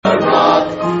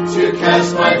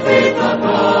rest my faith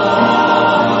upon.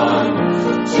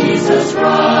 Jesus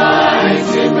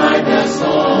rides in my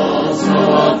vessel, so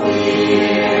I'll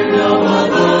fear no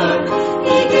other.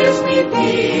 He gives me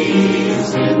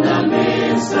peace in the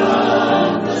midst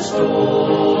of the storm.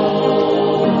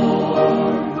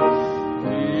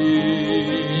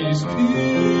 Peace,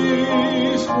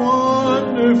 peace,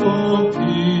 wonderful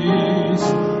peace.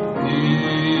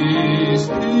 Peace,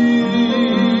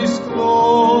 peace,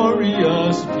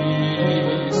 glorious peace.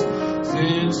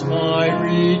 Since my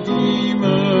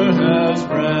Redeemer has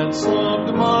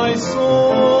ransomed my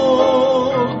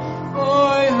soul,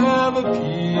 I have a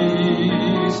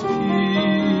peace,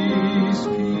 peace,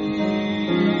 peace.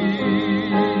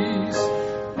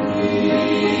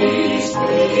 Peace,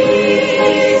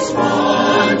 peace,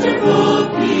 wonderful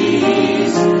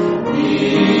peace.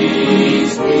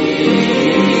 Peace,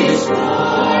 peace,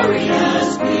 glorious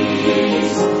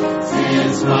peace.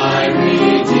 Since my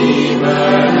Redeemer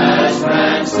has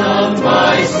ransomed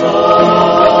my soul,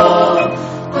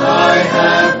 I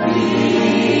have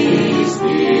peace,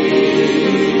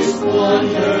 peace,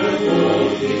 wonderful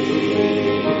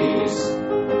peace.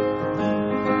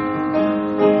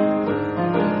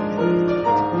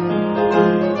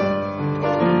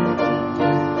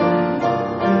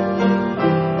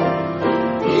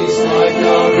 Peace like a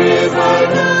river,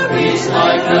 peace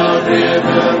like a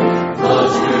river,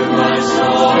 flows through my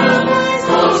soul,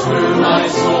 flows through my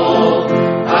soul.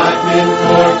 I've been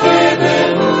forgiven,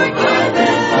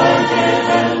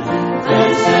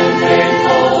 cleansed and made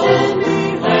whole,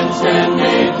 cleansed and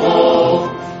made whole.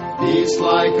 Peace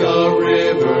like a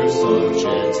river, so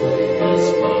gently is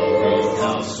flowing.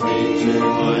 How sweet to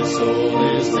my soul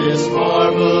is this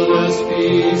marvelous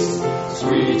peace.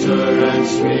 Sweeter and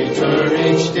sweeter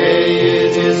each day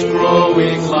it is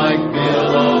growing, like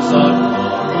billows of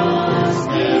glory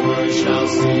never shall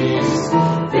cease.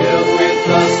 Filled with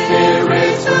the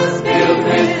Spirit, filled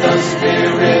with the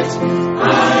Spirit, I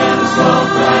am so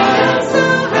glad,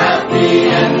 happy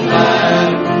and glad.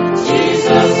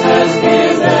 Jesus has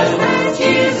given,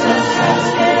 Jesus has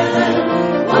given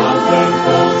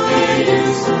wonderful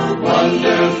peace,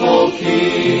 wonderful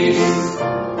peace.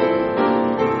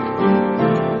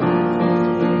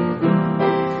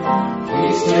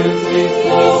 Peace gently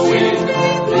flowing,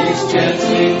 peace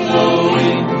gently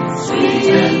flowing, sweet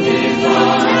and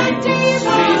divine,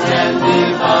 sweet and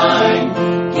divine.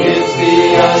 Gives the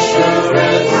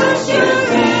assurance, gives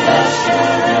the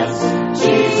assurance.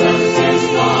 Jesus is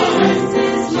mine,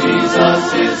 Jesus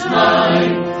is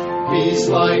mine. Peace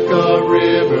like a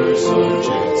river, so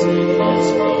gently is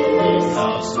flowing.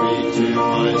 How sweet to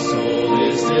my soul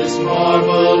is this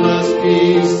marvelous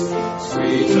peace.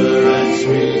 Sweeter and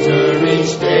sweeter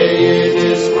each day it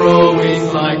is growing,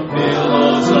 like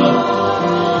billows of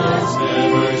waters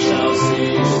never shall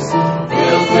cease.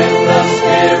 Filled with the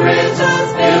Spirit,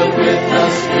 filled with the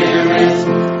Spirit,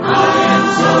 I am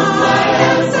so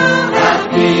glad,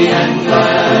 happy and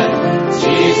glad.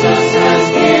 Jesus has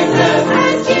given,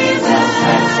 Jesus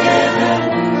has given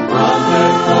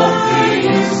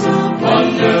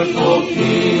wonderful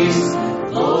peace,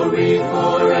 glory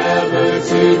forever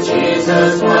to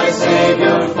Jesus, my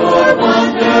Savior, for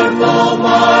wonderful,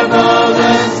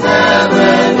 marvelous,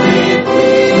 heavenly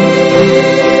peace.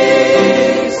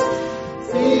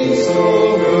 Peace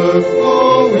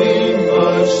overflowing,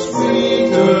 much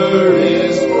sweeter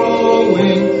is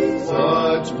growing,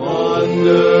 such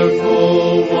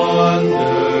wonderful,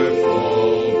 wonderful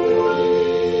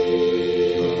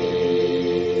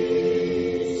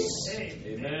peace.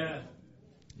 Amen.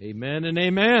 Amen and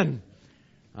amen.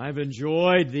 I've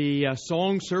enjoyed the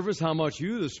song service. How about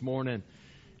you this morning?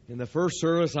 In the first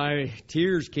service,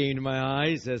 tears came to my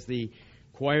eyes as the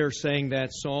choir sang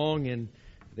that song, and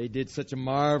they did such a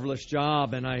marvelous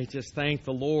job. And I just thank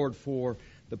the Lord for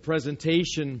the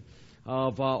presentation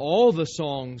of all the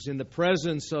songs in the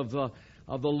presence of the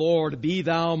Lord. Be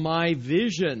thou my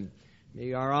vision.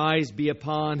 May our eyes be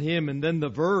upon Him. And then the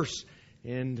verse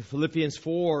in Philippians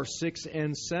 4, 6,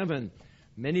 and 7.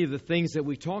 Many of the things that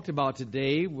we talked about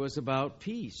today was about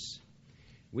peace.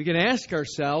 We can ask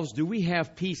ourselves, do we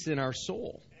have peace in our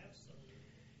soul?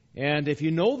 And if you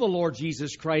know the Lord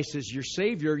Jesus Christ as your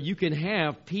Savior, you can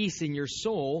have peace in your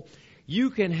soul. You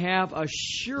can have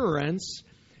assurance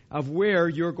of where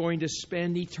you're going to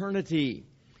spend eternity.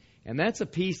 And that's a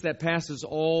peace that passes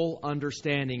all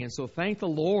understanding. And so thank the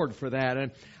Lord for that.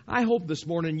 And I hope this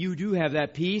morning you do have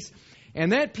that peace.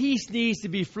 And that peace needs to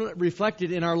be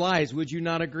reflected in our lives. Would you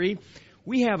not agree?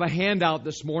 We have a handout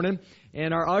this morning,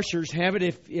 and our ushers have it.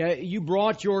 If you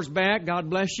brought yours back, God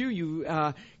bless you. You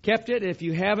kept it. If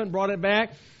you haven't brought it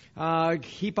back,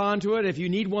 keep on to it. If you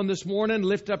need one this morning,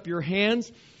 lift up your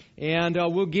hands, and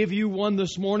we'll give you one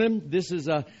this morning. This is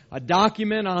a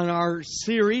document on our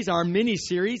series, our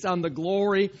mini-series on the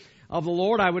glory of the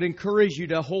Lord. I would encourage you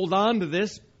to hold on to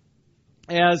this,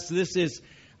 as this is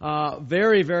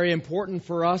very, very important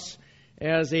for us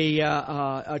as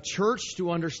a church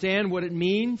to understand what it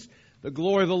means. The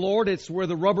glory of the Lord, it's where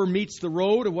the rubber meets the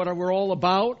road of what we're all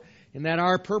about, and that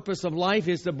our purpose of life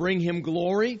is to bring Him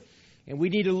glory. And we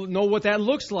need to know what that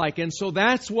looks like. And so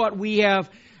that's what we have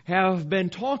been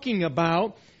talking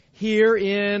about here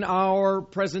in our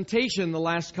presentation the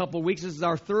last couple of weeks. This is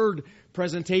our third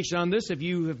presentation on this. If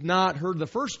you have not heard the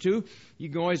first two, you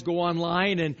can always go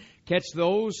online and catch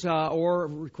those or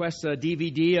request a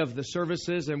DVD of the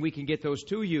services, and we can get those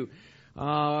to you.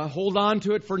 Hold on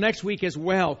to it for next week as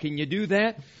well. Can you do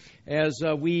that? As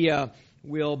we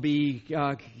will be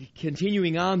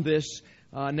continuing on this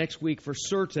next week for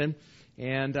certain.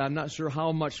 And I'm not sure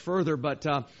how much further, but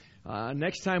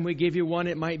next time we give you one,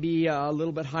 it might be a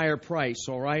little bit higher price,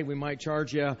 all right? We might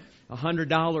charge you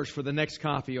 $100 for the next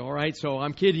copy, all right? So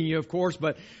I'm kidding you, of course,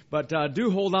 but do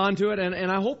hold on to it,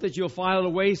 and I hope that you'll file it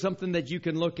away, something that you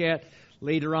can look at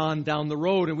later on down the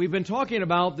road. And we've been talking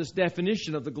about this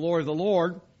definition of the glory of the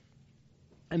Lord,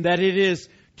 and that it is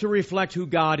to reflect who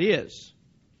God is.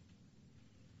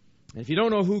 And if you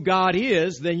don't know who God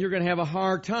is, then you're going to have a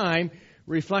hard time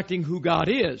reflecting who God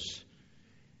is.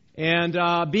 And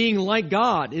being like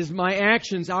God is my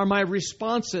actions, are my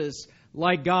responses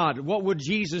like God. What would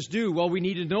Jesus do? Well, we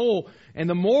need to know. And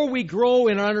the more we grow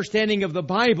in our understanding of the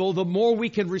Bible, the more we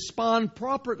can respond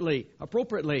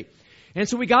appropriately. And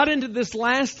so we got into this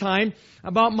last time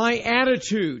about my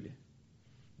attitude.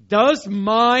 Does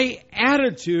my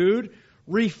attitude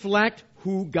reflect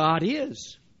who God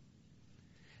is?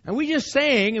 And we just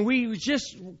sang, and we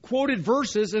just quoted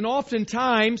verses, and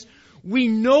oftentimes we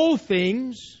know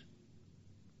things,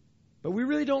 but we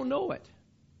really don't know it.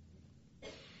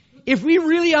 If we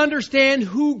really understand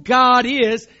who God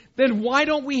is, then why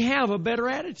don't we have a better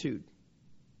attitude?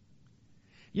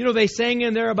 You know, they sang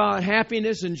in there about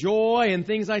happiness and joy and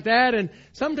things like that, and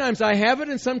sometimes I have it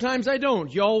and sometimes I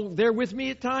don't. Y'all there with me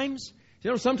at times?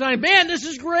 You know, sometimes, man, this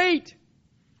is great.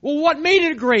 Well, what made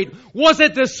it great? Was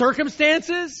it the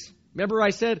circumstances? Remember I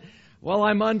said, well,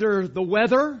 I'm under the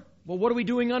weather. Well, what are we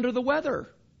doing under the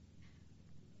weather?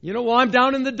 You know, well, I'm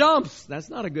down in the dumps.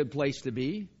 That's not a good place to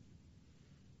be.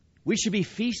 We should be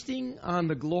feasting on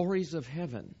the glories of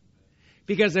heaven.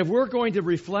 Because if we're going to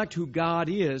reflect who God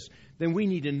is, then we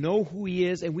need to know who He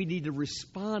is, and we need to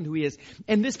respond who He is.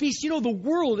 And this peace, you know, the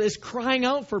world is crying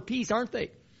out for peace, aren't they?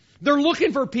 They're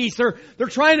looking for peace. They're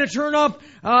trying to turn up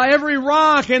every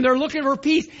rock, and they're looking for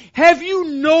peace. Have you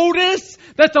noticed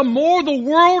that the more the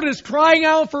world is crying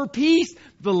out for peace,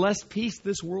 the less peace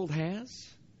this world has?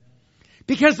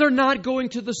 Because they're not going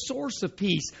to the source of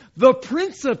peace, the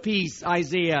Prince of Peace,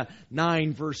 Isaiah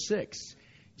 9, verse 6.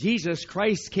 Jesus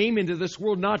Christ came into this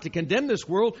world not to condemn this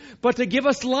world, but to give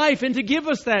us life and to give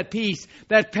us that peace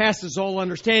that passes all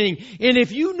understanding. And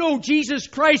if you know Jesus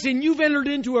Christ and you've entered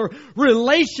into a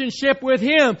relationship with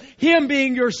Him, Him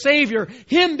being your Savior,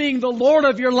 Him being the Lord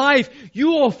of your life, you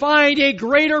will find a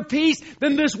greater peace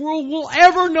than this world will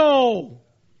ever know.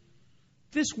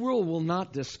 This world will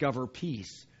not discover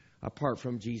peace apart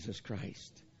from Jesus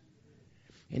Christ.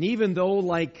 And even though,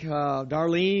 like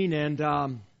Darlene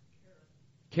and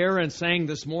Karen sang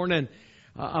this morning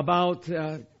about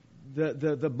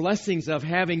the blessings of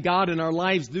having God in our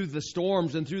lives through the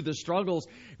storms and through the struggles.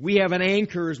 We have an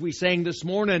anchor, as we sang this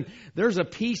morning. There's a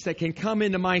peace that can come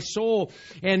into my soul.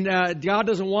 And God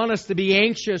doesn't want us to be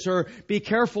anxious or be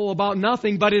careful about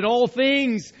nothing, but in all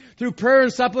things, through prayer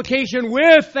and supplication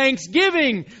with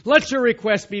thanksgiving, let your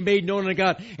requests be made known to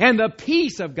God. And the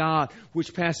peace of God,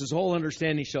 which passes all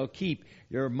understanding, shall keep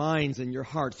your minds and your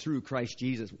heart through Christ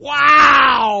Jesus.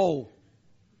 Wow!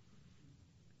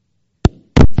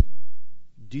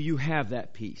 Do you have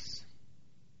that peace?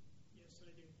 Yes, I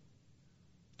do.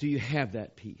 Do you have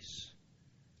that peace?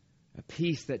 A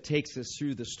peace that takes us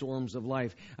through the storms of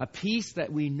life. A peace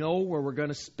that we know where we're going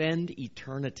to spend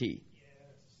eternity.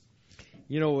 Yes.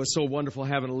 You know, it was so wonderful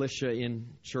having Alicia in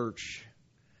church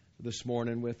this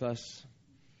morning with us.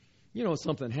 You know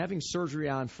something, having surgery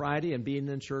on Friday and being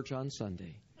in church on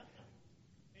Sunday.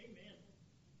 Amen.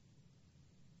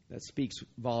 That speaks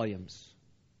volumes.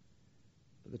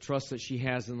 The trust that she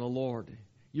has in the Lord.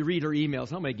 You read her emails.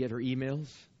 How many get her emails?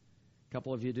 A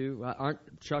couple of you do.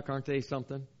 Aren't they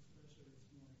something?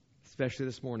 Especially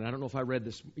this morning. I don't know if I read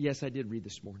this. Yes, I did read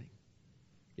this morning.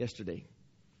 Yesterday.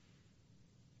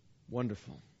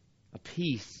 Wonderful. A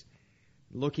peace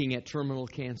looking at terminal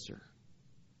cancer.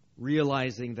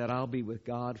 realizing that I'll be with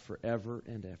God forever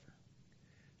and ever.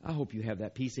 I hope you have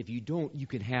that peace. If you don't, you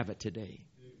can have it today.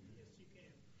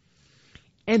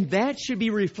 And that should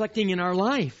be reflecting in our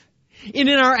life. And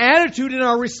in our attitude, in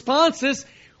our responses,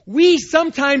 we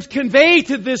sometimes convey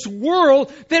to this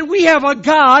world that we have a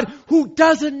God who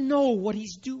doesn't know what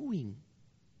He's doing.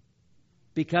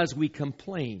 Because we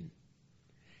complain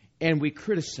and we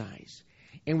criticize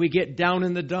and we get down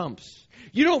in the dumps.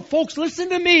 You know, folks, listen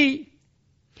to me.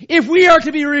 If we are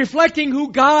to be reflecting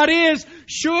who God is,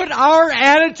 should our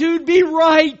attitude be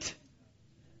right?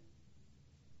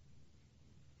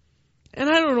 And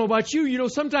I don't know about you,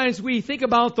 sometimes we think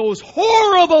about those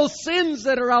horrible sins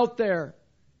that are out there.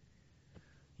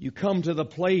 You come to the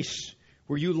place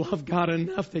where you love God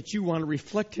enough that you want to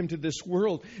reflect Him to this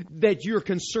world, that you're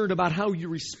concerned about how you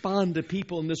respond to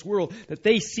people in this world, that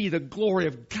they see the glory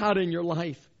of God in your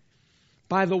life.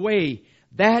 By the way,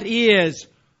 that is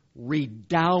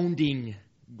redounding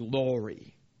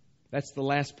glory. That's the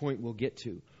last point we'll get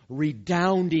to.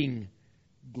 Redounding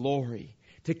glory.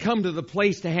 To come to the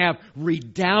place to have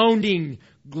redounding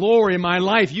glory in my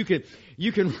life, you can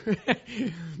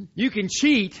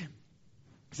cheat.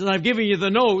 Since I've given you the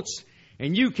notes,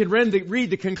 and you can read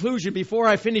the conclusion before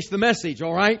I finish the message,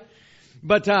 all right?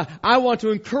 But I want to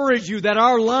encourage you that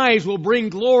our lives will bring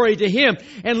glory to Him.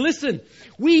 And listen,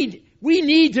 we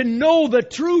need to know the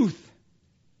truth.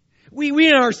 We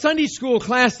in our Sunday school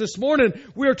class this morning,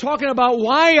 we were talking about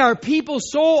why are people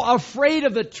so afraid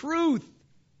of the truth.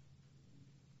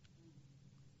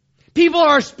 People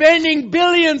are spending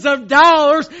billions of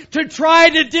dollars to try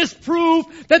to disprove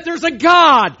that there's a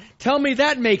God. Tell me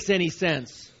that makes any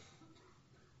sense.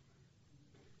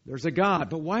 There's a God.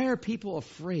 But why are people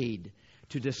afraid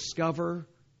to discover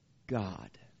God?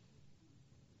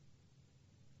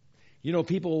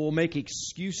 People will make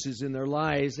excuses in their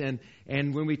lives, and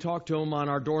when we talk to them on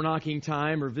our door knocking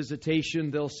time or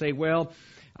visitation, they'll say, well,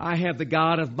 I have the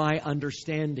God of my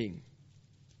understanding.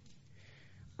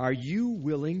 Are you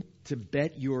willing to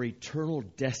bet your eternal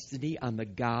destiny on the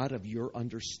God of your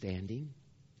understanding?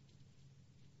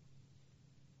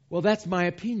 Well, that's my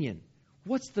opinion.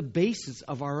 What's the basis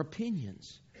of our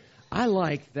opinions? I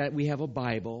like that we have a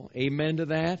Bible. Amen to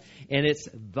that. And it's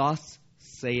thus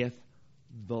saith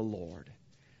the Lord.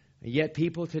 And yet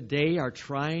people today are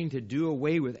trying to do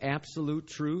away with absolute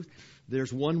truth.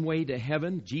 There's one way to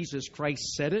heaven. Jesus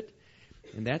Christ said it,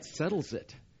 and that settles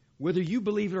it. Whether you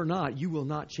believe it or not, you will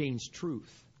not change truth.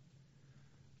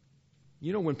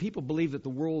 When people believed that the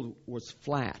world was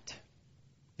flat,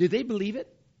 did they believe it?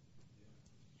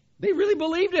 They really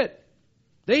believed it.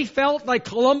 They felt like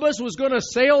Columbus was going to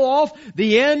sail off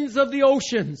the ends of the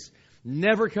oceans,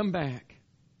 never come back.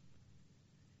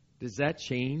 Does that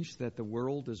change that the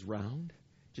world is round?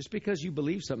 Just because you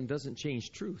believe something doesn't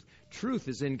change truth. Truth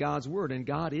is in God's Word, and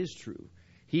God is true.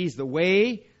 He's the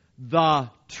way, the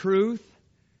truth,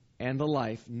 and the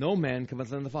life. No man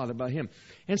cometh unto the Father but Him.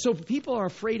 And so people are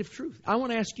afraid of truth. I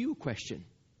want to ask you a question.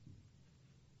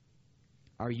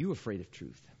 Are you afraid of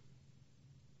truth?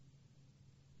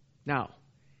 Now,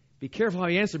 be careful how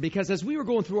you answer, because as we were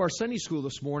going through our Sunday school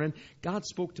this morning, God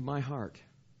spoke to my heart.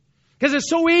 Because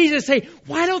it's so easy to say,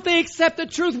 why don't they accept the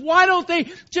truth? Why don't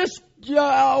they just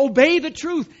obey the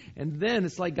truth? And then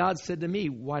it's like God said to me,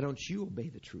 why don't you obey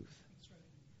the truth?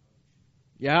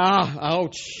 Yeah,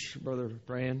 ouch, Brother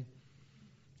Brian.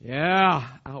 Yeah,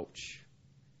 ouch.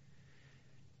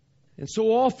 And so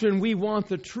often we want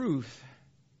the truth.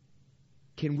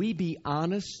 Can we be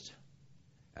honest?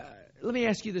 Let me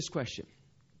ask you this question.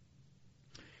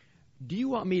 Do you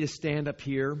want me to stand up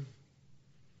here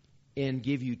and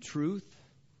give you truth,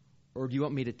 or do you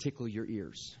want me to tickle your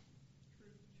ears?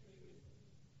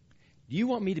 Do you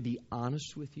want me to be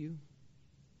honest with you?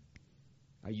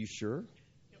 Are you sure?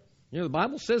 The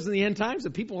Bible says in the end times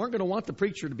that people aren't going to want the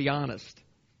preacher to be honest.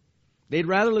 They'd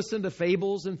rather listen to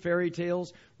fables and fairy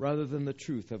tales rather than the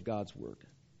truth of God's Word.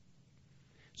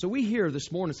 So we hear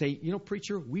this morning say,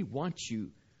 preacher, we want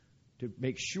you to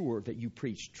make sure that you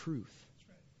preach truth.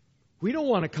 We don't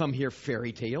want to come here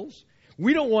fairy tales.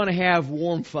 We don't want to have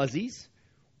warm fuzzies.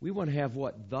 We want to have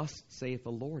what thus saith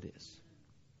the Lord is.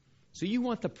 So you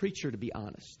want the preacher to be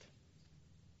honest.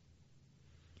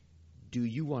 Do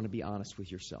you want to be honest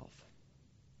with yourself?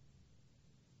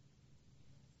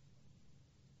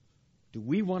 Do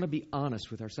we want to be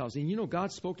honest with ourselves? And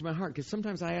God spoke to my heart, because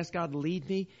sometimes I ask God to lead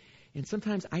me, and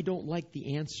sometimes I don't like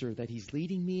the answer that He's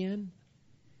leading me in.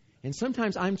 And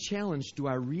sometimes I'm challenged,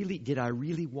 did I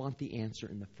really want the answer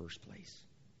in the first place?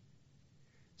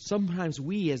 Sometimes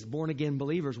we as born-again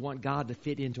believers want God to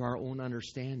fit into our own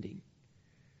understanding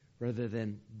rather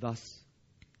than thus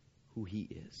who He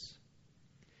is.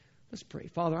 Let's pray.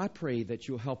 Father, I pray that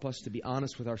you'll help us to be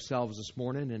honest with ourselves this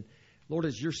morning. And Lord,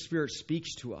 as your Spirit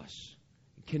speaks to us,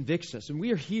 convicts us. And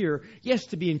we are here, yes,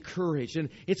 to be encouraged. And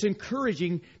it's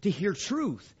encouraging to hear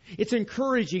truth. It's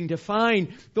encouraging to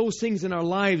find those things in our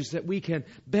lives that we can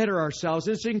better ourselves.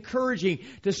 It's encouraging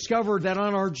to discover that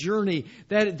on our journey,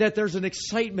 that there's an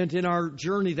excitement in our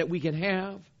journey that we can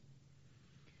have.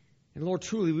 And Lord,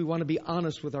 truly, we want to be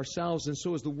honest with ourselves. And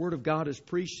so as the Word of God is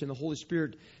preached and the Holy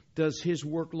Spirit does His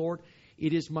work, Lord,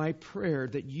 it is my prayer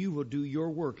that you will do your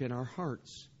work in our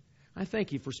hearts. I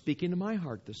thank you for speaking to my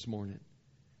heart this morning.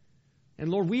 And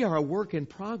Lord, we are a work in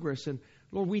progress. And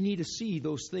Lord, we need to see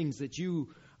those things that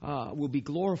you will be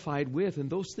glorified with and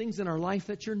those things in our life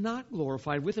that you're not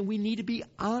glorified with. And we need to be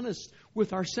honest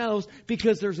with ourselves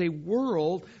because there's a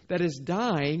world that is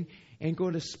dying and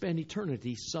going to spend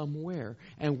eternity somewhere.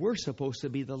 And we're supposed to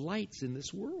be the lights in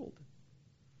this world.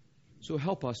 So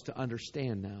help us to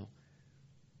understand now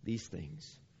these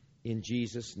things. In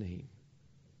Jesus' name,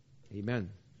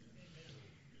 amen.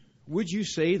 Would you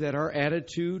say that our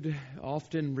attitude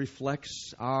often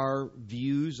reflects our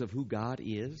views of who God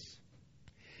is?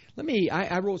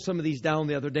 I wrote some of these down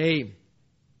the other day.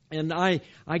 And I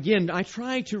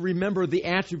try to remember the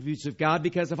attributes of God,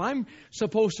 because if I'm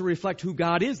supposed to reflect who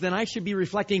God is, then I should be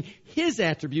reflecting His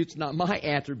attributes, not my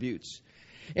attributes.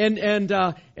 And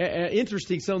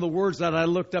interesting, some of the words that I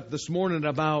looked up this morning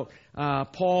about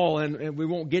Paul, and we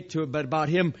won't get to it, but about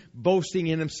him boasting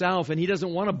in himself. And he doesn't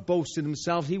want to boast in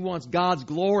himself. He wants God's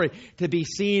glory to be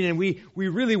seen, and we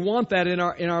really want that in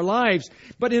our lives.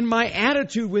 But in my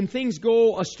attitude, when things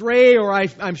go astray or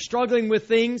I'm struggling with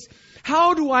things,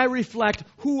 how do I reflect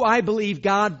who I believe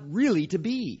God really to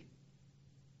be?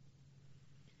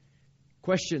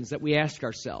 Questions that we ask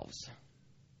ourselves.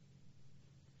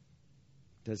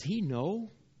 Does He know?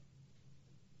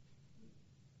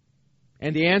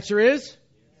 And the answer is,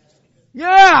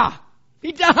 yeah,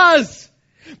 He does.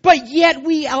 But yet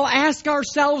we'll ask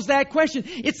ourselves that question.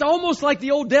 It's almost like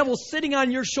the old devil sitting on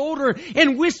your shoulder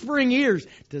and whispering ears.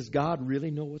 Does God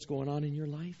really know what's going on in your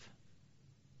life?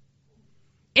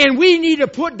 And we need to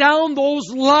put down those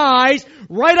lies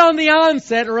right on the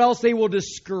onset, or else they will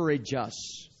discourage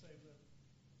us.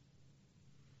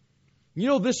 You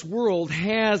know, this world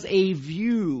has a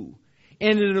view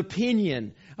and an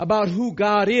opinion about who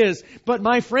God is. But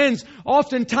my friends,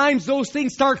 oftentimes those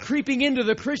things start creeping into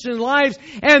the Christian lives,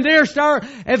 and they start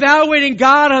evaluating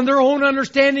God on their own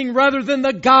understanding rather than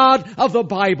the God of the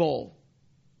Bible.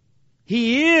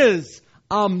 He is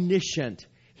omniscient.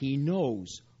 He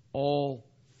knows all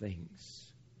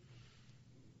things.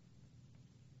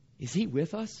 Is He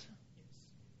with us?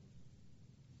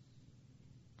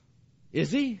 Is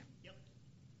He? Yep.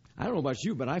 I don't know about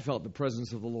you, but I felt the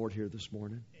presence of the Lord here this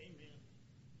morning.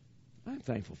 Amen. I'm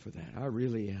thankful for that. I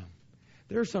really am.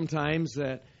 There are some times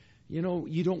that,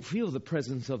 you don't feel the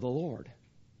presence of the Lord.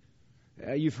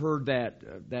 You've heard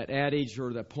that adage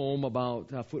or that poem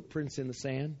about footprints in the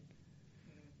sand.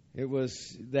 It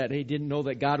was that he didn't know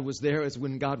that God was there as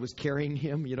when God was carrying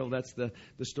him. That's the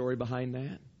story behind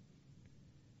that.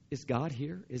 Is God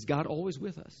here? Is God always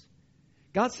with us?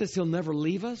 God says He'll never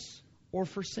leave us or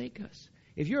forsake us.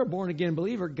 If you're a born-again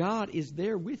believer, God is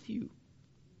there with you.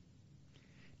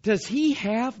 Does He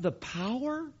have the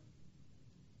power?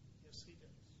 Yes, He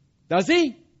does. Does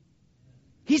He?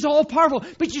 He's all powerful.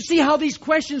 But you see how these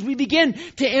questions, we begin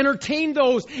to entertain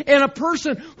those. And a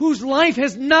person whose life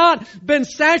has not been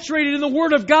saturated in the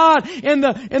Word of God, and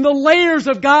the layers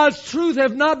of God's truth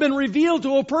have not been revealed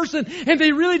to a person, and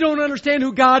they really don't understand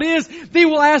who God is, they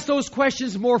will ask those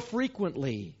questions more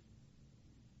frequently.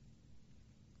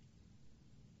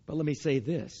 But let me say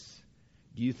this.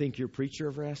 Do you think your preacher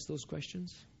ever asked those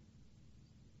questions?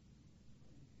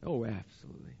 Oh,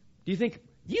 absolutely. Do you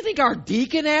think our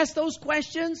deacon asked those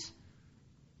questions?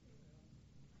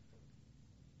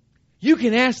 You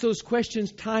can ask those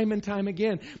questions time and time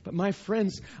again. But my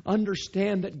friends,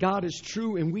 understand that God is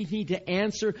true, and we need to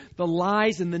answer the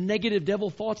lies and the negative devil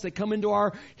thoughts that come into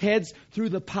our heads through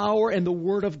the power and the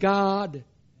Word of God.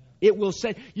 It will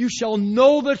say, you shall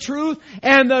know the truth,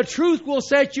 and the truth will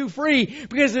set you free.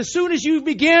 Because as soon as you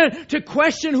begin to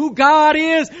question who God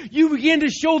is, you begin to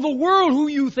show the world who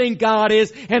you think God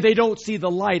is, and they don't see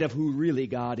the light of who really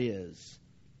God is.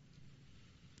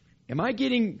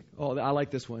 I like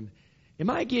this one.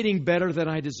 Am I getting better than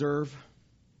I deserve?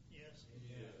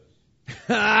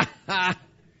 Yes.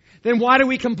 Then why do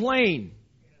we complain?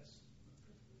 Yes.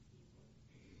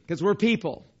 Because we're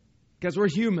people. Because we're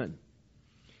human.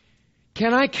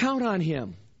 Can I count on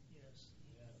Him? Yes.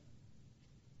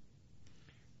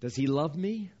 Does He love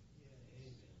me?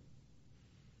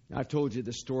 I've told you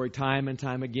this story time and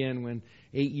time again. When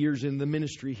 8 years in the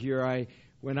ministry here, I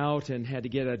went out and had to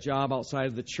get a job outside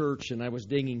of the church, and I was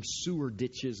digging sewer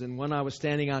ditches. And when I was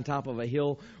standing on top of a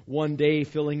hill one day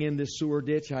filling in this sewer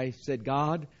ditch, I said,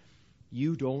 God,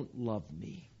 you don't love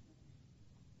me.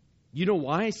 You know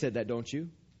why I said that, don't you?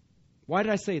 Why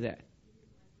did I say that?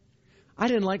 I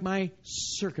didn't like my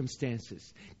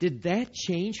circumstances. Did that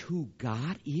change who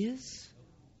God is?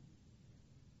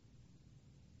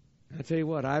 I tell you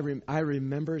what, I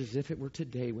remember it as if it were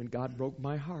today when God broke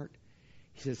my heart.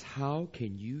 He says, how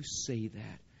can you say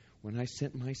that when I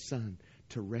sent my Son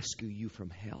to rescue you from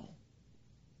hell?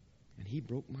 And He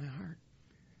broke my heart.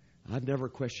 I've never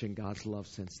questioned God's love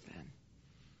since then.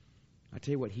 I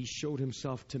tell you what, He showed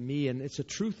Himself to me, and it's a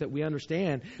truth that we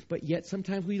understand, but yet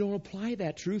sometimes we don't apply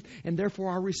that truth, and therefore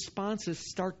our responses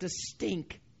start to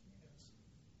stink.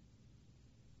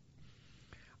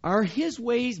 Are His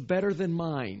ways better than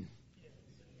mine?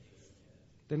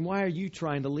 Then why are you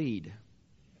trying to lead?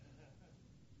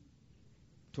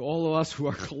 To all of us who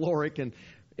are caloric and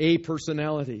A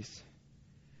personalities,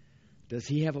 does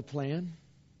He have a plan?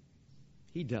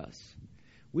 He does.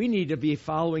 We need to be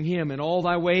following Him. In all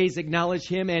thy ways acknowledge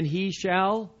Him, and He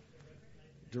shall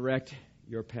direct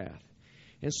your path.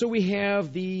 And so we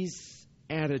have these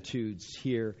attitudes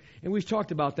here. And we've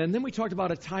talked about that. And then we talked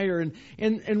about attire.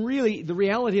 And really, the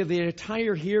reality of the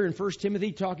attire here in 1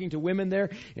 Timothy, talking to women there.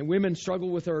 And women struggle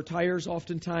with their attires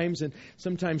oftentimes. And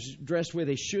sometimes dress where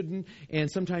they shouldn't. And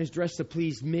sometimes dress to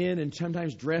please men. And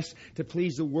sometimes dress to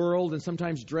please the world. And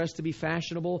sometimes dress to be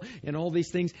fashionable. And all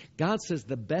these things. God says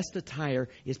the best attire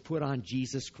is put on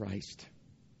Jesus Christ.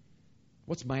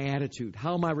 What's my attitude?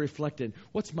 How am I reflected?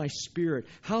 What's my spirit?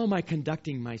 How am I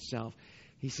conducting myself?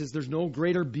 He says there's no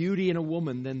greater beauty in a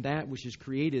woman than that which is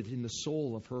created in the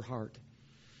soul of her heart.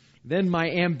 Then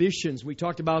my ambitions. We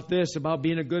talked about this, about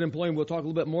being a good employee. We'll talk a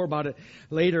little bit more about it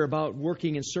later, about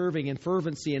working and serving and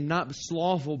fervency and not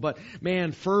slothful, but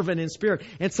man, fervent in spirit.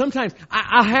 And sometimes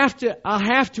I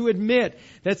have to admit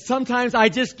that sometimes I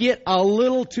just get a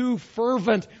little too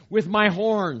fervent with my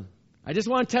horn. I just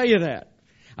want to tell you that.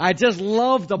 I just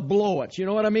love to blow it. You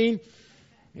know what I mean?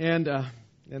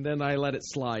 And then I let it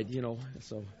slide, you know.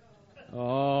 So,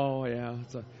 oh, yeah.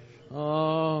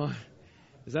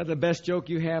 Is that the best joke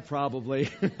you have? Probably.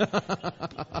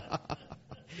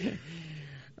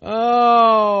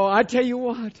 Oh, I tell you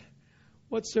what.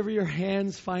 Whatsoever your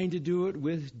hands find to do it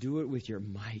with your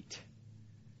might.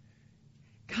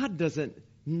 God doesn't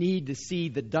need to see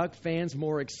the Duck fans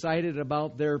more excited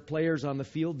about their players on the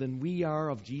field than we are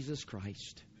of Jesus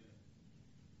Christ.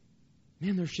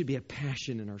 Man, there should be a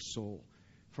passion in our soul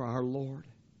for our Lord,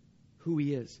 who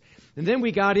He is. And then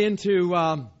we got into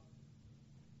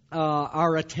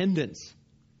our attendance.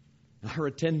 Our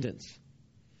attendance.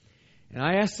 And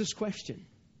I asked this question.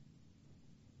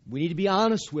 We need to be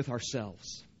honest with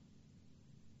ourselves.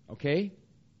 Okay?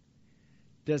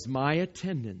 Does my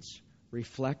attendance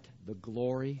reflect the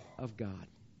glory of God?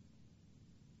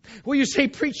 Well, you say,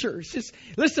 preacher, just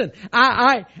listen,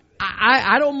 I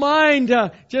don't mind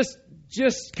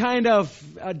just kind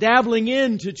of dabbling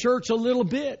into church a little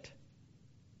bit.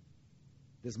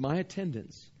 Does my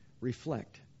attendance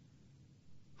reflect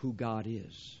who God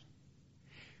is?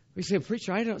 We say,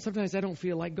 preacher, sometimes I don't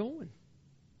feel like going.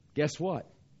 Guess what?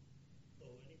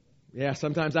 Yeah,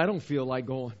 sometimes I don't feel like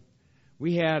going.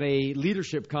 We had a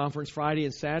leadership conference Friday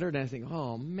and Saturday, and I think,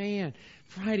 oh man,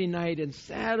 Friday night and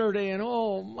Saturday, and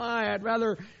oh my, I'd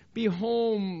rather be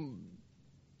home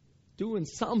doing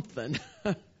something.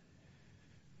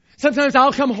 Sometimes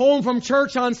I'll come home from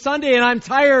church on Sunday and I'm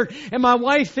tired and my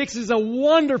wife fixes a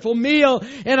wonderful meal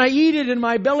and I eat it and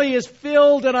my belly is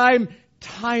filled and I'm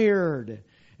tired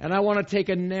and I want to take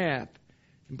a nap.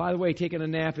 And by the way, taking a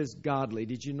nap is godly.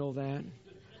 Did you know that?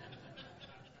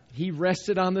 He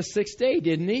rested on the sixth day,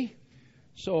 didn't He?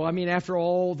 So, I mean, after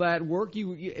all that work,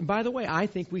 and by the way, I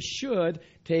think we should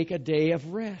take a day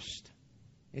of rest.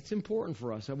 It's important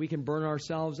for us that we can burn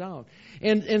ourselves out.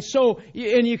 And so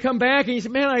you come back and you say,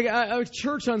 man, I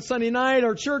church on Sunday night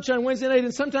or church on Wednesday night,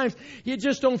 and sometimes you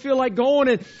just don't feel like going.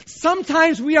 And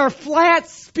sometimes we are flat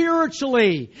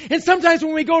spiritually. And sometimes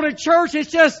when we go to church,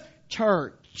 it's just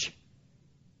church.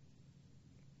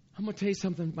 I'm going to tell you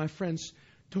something, my friends.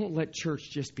 Don't let church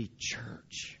just be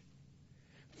church.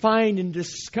 Find and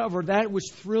discover that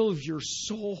which thrills your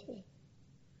soul.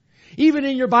 Even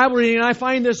in your Bible reading, I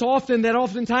find this often, that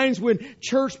oftentimes when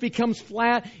church becomes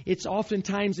flat, it's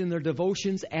oftentimes in their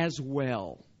devotions as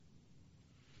well.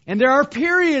 And there are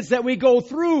periods that we go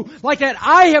through like that.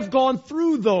 I have gone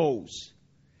through those.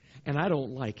 And I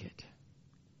don't like it.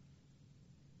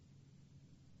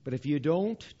 But if you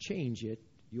don't change it,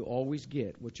 you always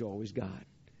get what you always got.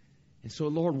 And so,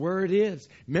 Lord, where it is.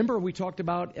 Remember we talked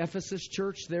about Ephesus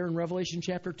church there in Revelation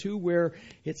chapter 2 where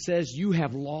it says you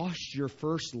have lost your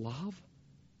first love?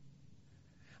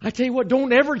 I tell you what,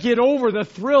 don't ever get over the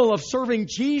thrill of serving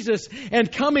Jesus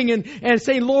and coming and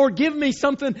saying, Lord, give me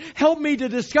something, help me to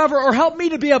discover or help me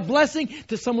to be a blessing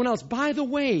to someone else. By the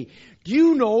way, do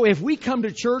you know if we come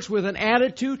to church with an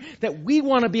attitude that we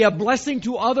want to be a blessing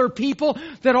to other people,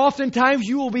 that oftentimes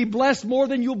you will be blessed more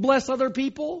than you'll bless other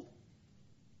people?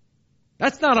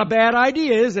 That's not a bad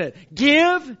idea, is it?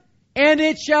 Give, and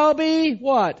it shall be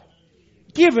what?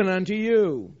 Given unto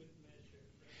you.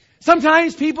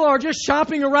 Sometimes people are just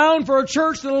shopping around for a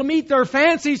church that will meet their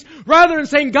fancies rather than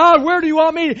saying, God, where do you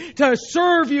want me to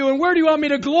serve you? And where do you want me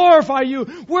to glorify you?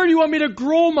 Where do you want me to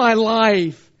grow my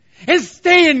life? And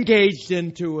stay engaged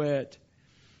into it.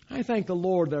 I thank the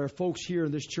Lord there are folks here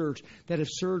in this church that have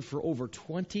served for over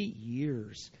 20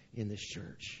 years in this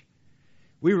church.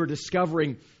 We were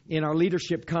discovering in our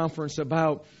leadership conference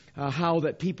about how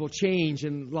that people change,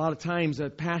 and a lot of times a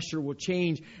pastor will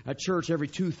change a church every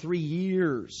 2-3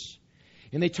 years.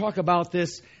 And they talk about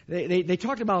this. They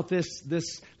talked about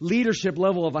this leadership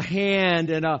level of a hand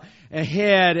and a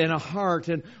head and a heart.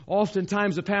 And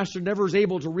oftentimes the pastor never is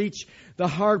able to reach the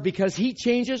heart because he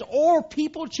changes or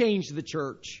people change the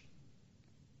church.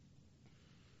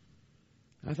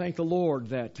 I thank the Lord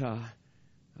that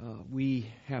we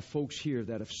have folks here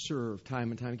that have served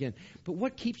time and time again. But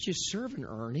what keeps you serving,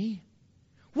 Ernie?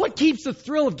 What keeps the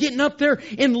thrill of getting up there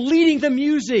and leading the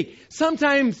music?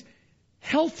 Sometimes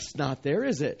health's not there,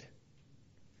 is it?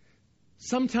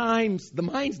 Sometimes the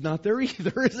mind's not there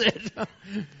either, is it?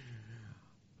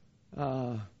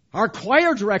 Our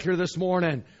choir director this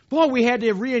morning, boy, we had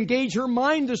to re-engage her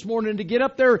mind this morning to get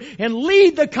up there and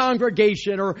lead the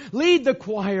congregation or lead the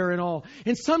choir and all.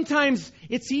 And sometimes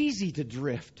it's easy to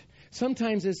drift.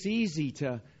 Sometimes it's easy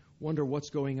to wonder what's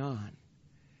going on.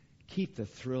 Keep the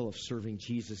thrill of serving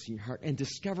Jesus in your heart and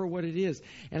discover what it is.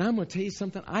 And I'm going to tell you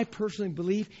something. I personally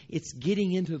believe it's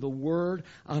getting into the Word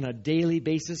on a daily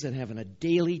basis and having a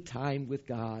daily time with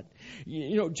God.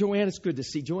 You know, Joanne, it's good to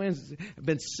see. Joanne's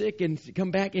been sick and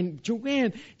come back. And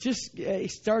Joanne just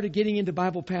started getting into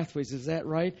Bible Pathways. Is that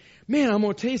right? Man, I'm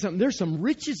going to tell you something. There's some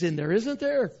riches in there, isn't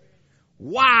there?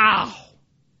 Wow!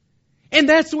 And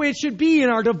that's the way it should be in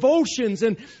our devotions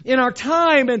and in our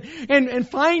time and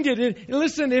find it. And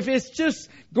listen, if it's just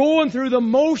going through the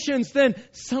motions, then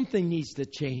something needs to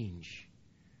change.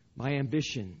 My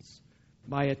ambitions,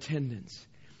 my attendance.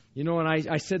 You know, and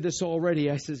I said this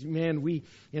already. I says, man,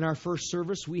 in our first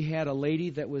service, we had a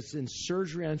lady that was in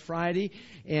surgery on Friday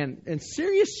and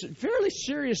fairly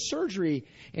serious surgery,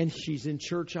 and she's in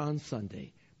church on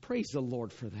Sunday. Praise the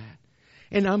Lord for that.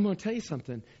 And I'm going to tell you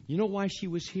something. You know why she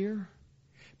was here?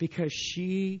 Because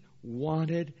she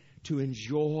wanted to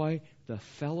enjoy the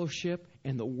fellowship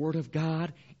and the Word of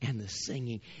God and the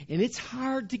singing. And it's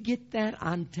hard to get that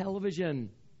on television.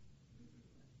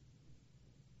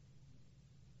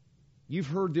 You've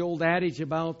heard the old adage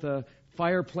about the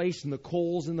fireplace and the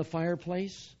coals in the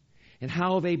fireplace, and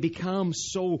how they become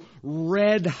so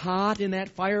red hot in that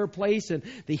fireplace, and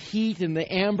the heat and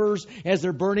the embers as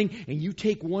they're burning, and you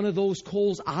take one of those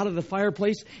coals out of the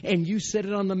fireplace and you set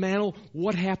it on the mantle,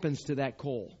 what happens to that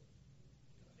coal?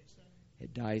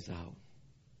 It dies out.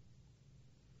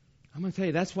 I'm going to tell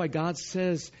you, that's why God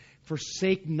says,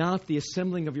 forsake not the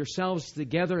assembling of yourselves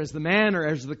together as the manner,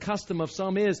 as the custom of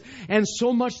some is, and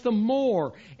so much the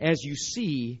more as you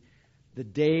see the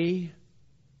day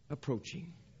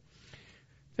approaching.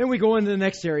 Then we go into the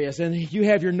next areas, and you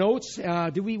have your notes.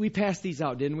 We passed these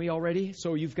out, didn't we already?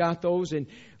 So you've got those, and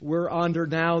we're under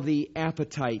now the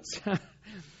appetites.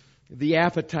 The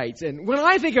appetites. And when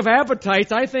I think of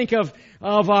appetites, I think of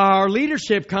our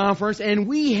leadership conference, and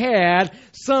we had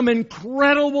some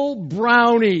incredible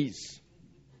brownies.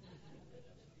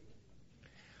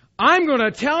 I'm going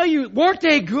to tell you, weren't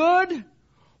they good?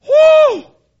 Woo!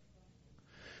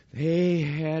 They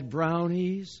had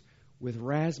brownies with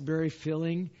raspberry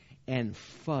filling and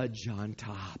fudge on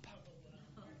top.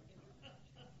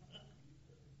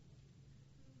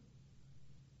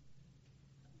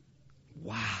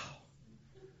 Wow.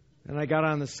 And I got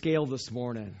on the scale this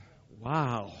morning.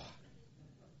 Wow.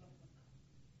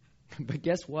 But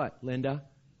guess what, Linda?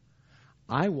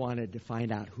 I wanted to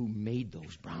find out who made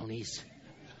those brownies.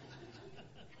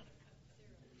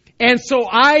 And so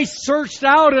I searched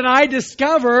out and I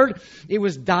discovered it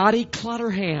was Dottie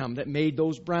Clutterham that made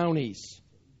those brownies.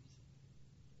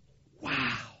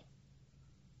 Wow.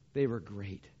 They were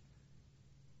great.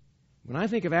 When I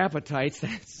think of appetites,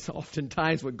 that's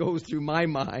oftentimes what goes through my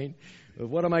mind. But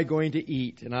what am I going to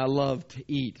eat? And I love to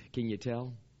eat. Can you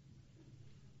tell?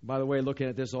 By the way, looking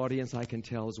at this audience, I can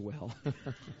tell as well.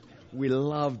 We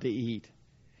love to eat.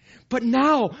 But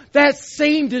now, that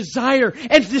same desire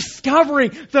and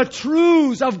discovering the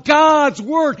truths of God's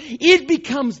Word, it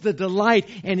becomes the delight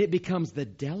and it becomes the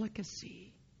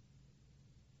delicacy.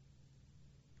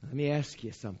 Let me ask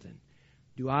you something.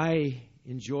 Do I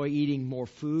enjoy eating more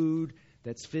food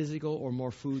that's physical or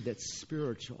more food that's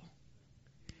spiritual?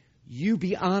 You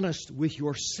be honest with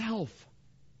yourself.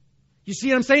 You see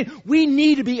what I'm saying? We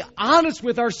need to be honest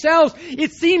with ourselves.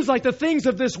 It seems like the things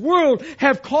of this world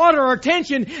have caught our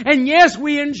attention. And yes,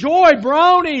 we enjoy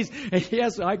brownies. And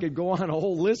yes, I could go on a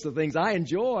whole list of things I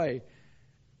enjoy.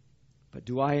 But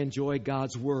do I enjoy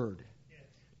God's Word?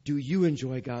 Do you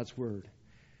enjoy God's Word?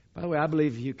 By the way, I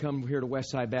believe if you come here to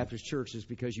Westside Baptist Church, it's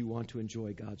because you want to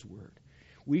enjoy God's Word.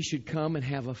 We should come and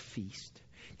have a feast.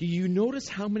 Do you notice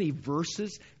how many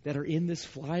verses that are in this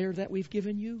flyer that we've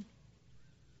given you?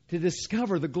 To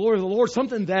discover the glory of the Lord,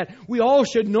 something that we all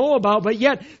should know about, but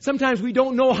yet sometimes we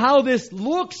don't know how this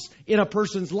looks in a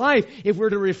person's life. If we're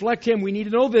to reflect Him, we need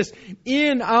to know this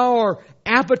in our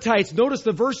appetites. Notice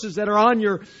the verses that are on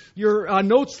your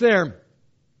notes there.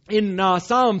 In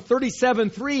Psalm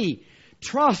 37:3,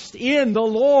 trust in the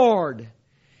Lord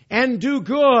and do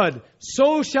good,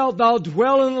 so shalt thou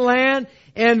dwell in the land,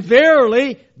 and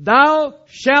verily thou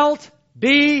shalt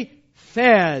be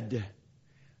fed.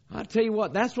 I'll tell you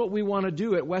what, that's what we want to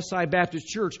do at Westside Baptist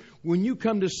Church. When you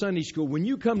come to Sunday school, when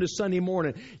you come to Sunday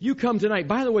morning, you come tonight.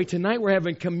 By the way, tonight we're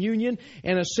having communion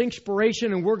and a Synkspiration,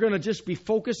 and we're going to just be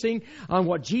focusing on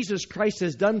what Jesus Christ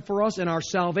has done for us in our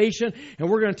salvation, and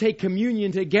we're going to take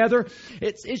communion together.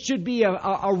 It should be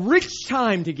a rich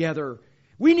time together.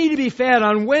 We need to be fed.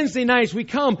 On Wednesday nights, we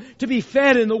come to be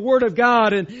fed in the Word of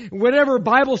God, and whatever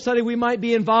Bible study we might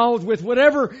be involved with,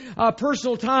 whatever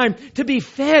personal time, to be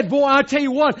fed. Boy, I'll tell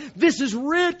you what, this is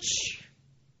rich.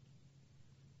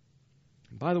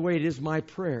 And by the way, it is my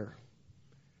prayer.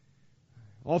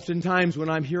 Oftentimes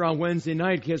when I'm here on Wednesday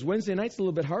night, because Wednesday night's a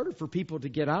little bit harder for people to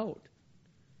get out.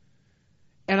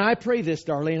 And I pray this,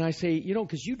 Darlene, I say,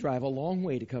 because you drive a long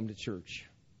way to come to church.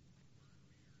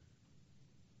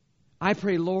 I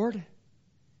pray, Lord,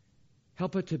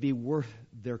 help it to be worth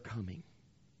their coming.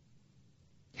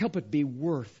 Help it be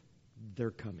worth their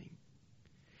coming.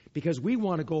 Because we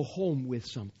want to go home with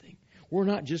something. We're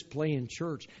not just playing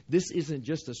church. This isn't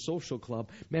just a social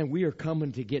club. Man, we are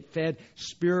coming to get fed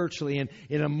spiritually and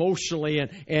emotionally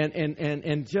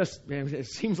and just, man, it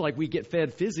seems like we get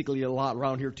fed physically a lot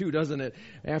around here too, doesn't it?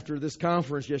 After this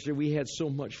conference yesterday, we had so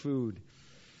much food.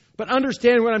 But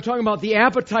understand what I'm talking about, the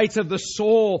appetites of the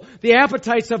soul, the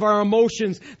appetites of our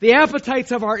emotions, the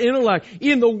appetites of our intellect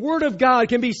in the Word of God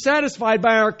can be satisfied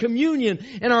by our communion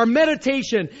and our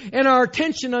meditation and our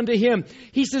attention unto Him.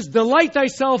 He says, delight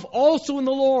thyself also in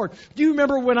the Lord. Do you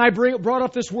remember when I brought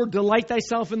up this word, delight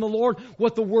thyself in the Lord,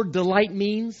 what the word delight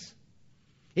means?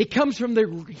 It comes from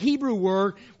the Hebrew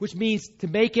word, which means to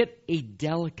make it a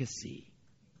delicacy.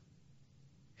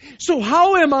 So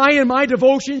how am I in my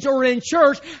devotions or in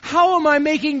church? How am I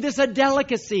making this a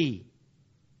delicacy?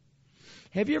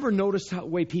 Have you ever noticed the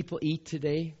way people eat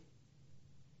today?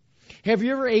 Have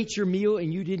you ever ate your meal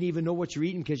and you didn't even know what you're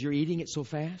eating because you're eating it so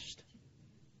fast?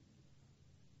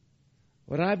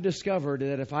 What I've discovered is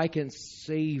that if I can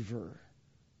savor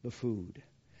the food.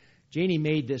 Janie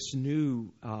made this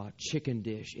new chicken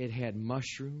dish. It had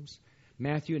mushrooms.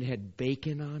 Matthew, it had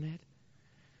bacon on it.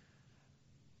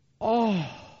 Oh,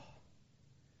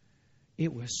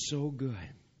 it was so good.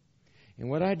 And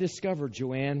what I discovered,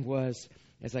 Joanne, was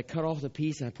as I cut off the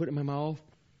piece and I put it in my mouth,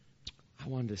 I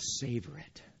wanted to savor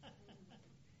it.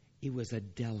 It was a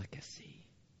delicacy.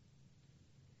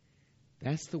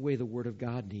 That's the way the Word of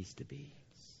God needs to be.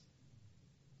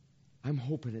 I'm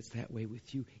hoping it's that way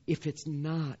with you. If it's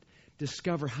not,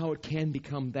 discover how it can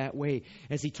become that way.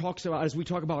 As we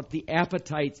talk about the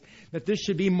appetites, that this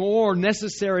should be more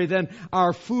necessary than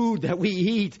our food that we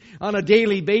eat on a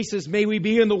daily basis. May we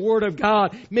be in the Word of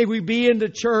God. May we be in the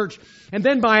church. And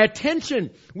then by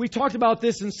attention, we talked about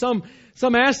this in some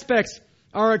aspects,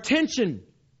 our attention,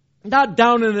 not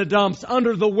down in the dumps,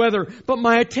 under the weather, but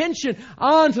my attention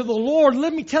onto the Lord.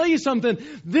 Let me tell you something.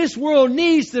 This world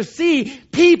needs to see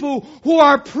people who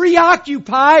are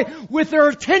preoccupied with their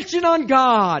attention on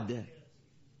God.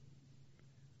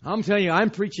 I'm telling you, I'm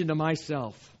preaching to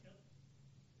myself.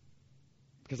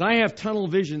 Because I have tunnel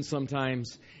vision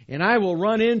sometimes, and I will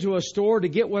run into a store to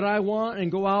get what I want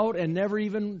and go out and never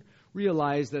even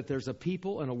realize that there's a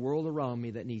people and a world around me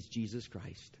that needs Jesus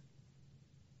Christ.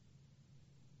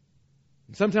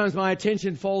 Sometimes my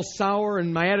attention falls sour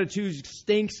and my attitude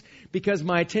stinks because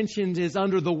my attention is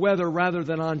under the weather rather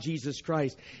than on Jesus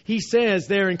Christ. He says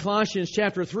there in Colossians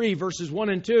chapter 3, verses 1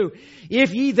 and 2,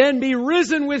 if ye then be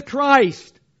risen with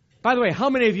Christ. By the way, how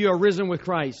many of you are risen with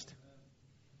Christ?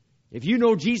 If you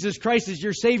know Jesus Christ as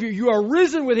your Savior, you are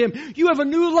risen with Him. You have a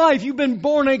new life. You've been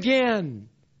born again.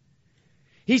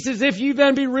 He says, if you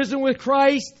then be risen with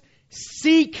Christ,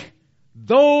 seek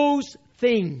those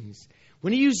things.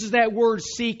 When he uses that word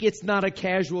seek, it's not a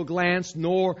casual glance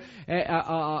nor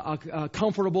a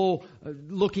comfortable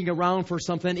looking around for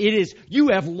something. It is, you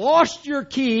have lost your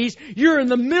keys. You're in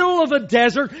the middle of a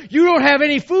desert. You don't have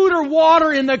any food or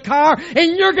water in the car.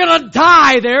 And you're going to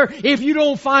die there if you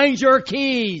don't find your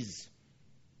keys.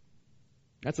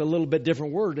 That's a little bit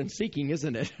different word than seeking,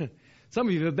 isn't it? Some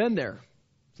of you have been there.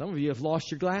 Some of you have lost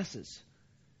your glasses.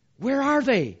 Where are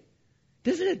they?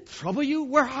 Doesn't it trouble you?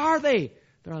 Where are they?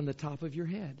 They're on the top of your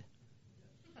head.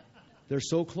 They're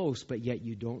so close, but yet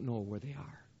you don't know where they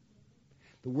are.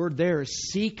 The word there is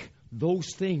seek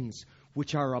those things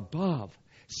which are above.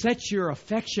 Set your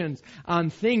affections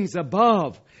on things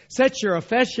above. Set your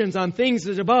affections on things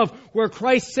above, where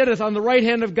Christ sitteth on the right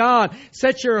hand of God.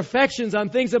 Set your affections on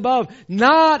things above,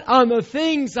 not on the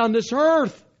things on this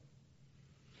earth.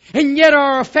 And yet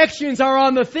our affections are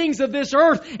on the things of this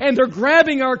earth, and they're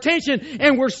grabbing our attention,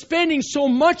 and we're spending so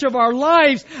much of our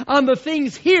lives on the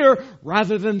things here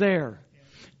rather than there.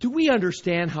 Do we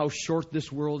understand how short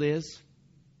this world is?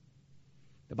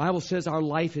 The Bible says our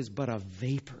life is but a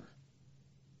vapor.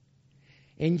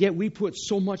 And yet we put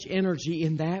so much energy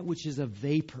in that which is a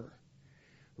vapor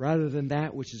rather than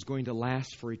that which is going to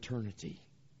last for eternity.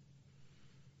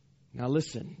 Now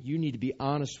listen, you need to be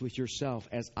honest with yourself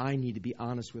as I need to be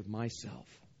honest with myself.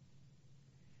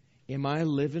 Am I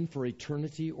living for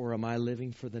eternity or am I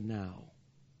living for the now?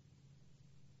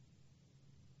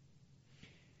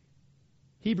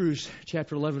 Hebrews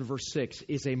chapter 11 verse 6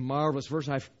 is a marvelous verse.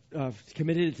 I've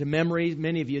committed it to memory.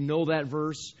 Many of you know that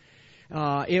verse.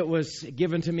 It was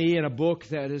given to me in a book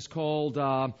that is called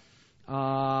The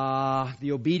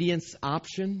Obedience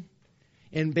Option.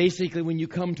 And basically, when you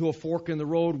come to a fork in the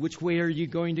road, which way are you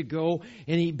going to go?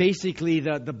 And basically,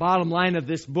 the bottom line of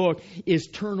this book is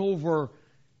turn over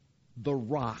the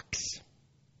rocks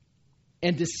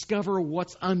and discover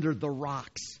what's under the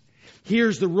rocks.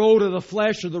 Here's the road of the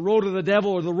flesh or the road of the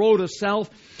devil or the road of self.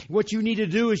 What you need to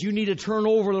do is you need to turn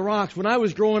over the rocks. When I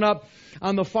was growing up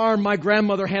on the farm, my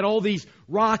grandmother had all these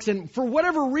rocks, and for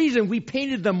whatever reason, we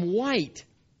painted them white.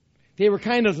 They were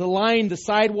kind of to line the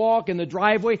sidewalk and the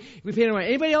driveway. We painted them white.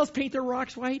 Anybody else paint their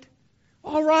rocks white?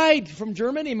 All right, from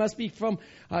Germany, must be from,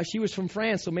 she was from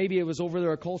France, so maybe it was over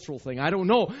there a cultural thing. I don't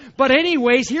know. But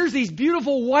anyways, here's these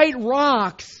beautiful white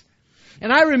rocks.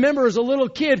 And I remember as a little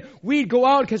kid, we'd go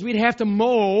out because we'd have to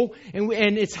mow,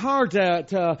 and it's hard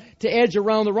to edge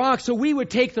around the rocks. So we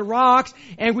would take the rocks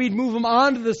and we'd move them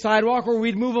onto the sidewalk, or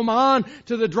we'd move them on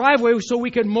to the driveway so we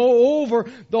could mow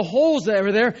over the holes that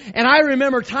were there. And I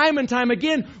remember time and time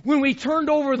again, when we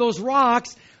turned over those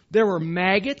rocks, there were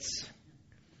maggots,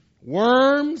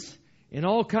 worms, and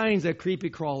all kinds of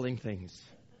creepy crawling things.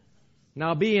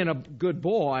 Now, being a good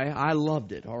boy, I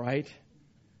loved it, all right?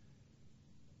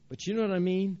 But you know what I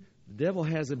mean? The devil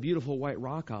has a beautiful white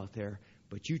rock out there,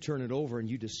 but you turn it over and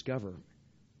you discover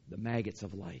the maggots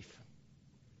of life.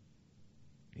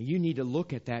 And you need to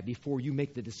look at that before you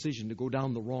make the decision to go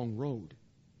down the wrong road.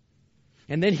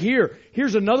 And then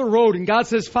here's another road, and God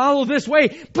says, follow this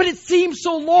way. But it seems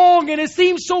so long, and it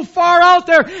seems so far out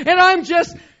there, and I'm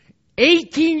just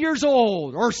 18 years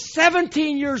old, or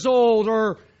 17 years old,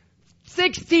 or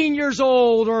 16 years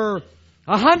old, or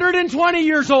 120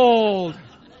 years old.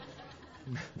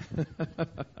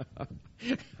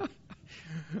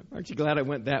 Aren't you glad I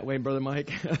went that way, Brother Mike?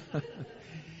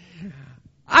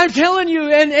 I'm telling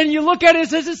you, and you look at it and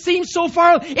says, it seems so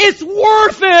far. It's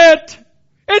worth it.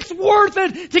 It's worth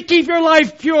it to keep your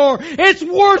life pure. It's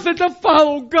worth it to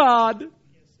follow God.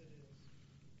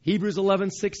 Hebrews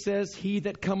 11:6 says, he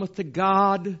that cometh to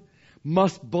God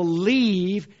must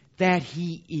believe that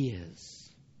He is,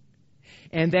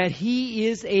 and that He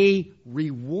is a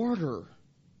rewarder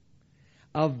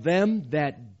of them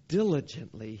that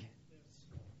diligently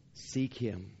seek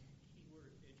Him.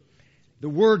 The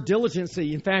word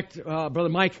diligency, in fact, Brother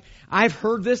Mike, I've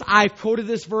heard this, I've quoted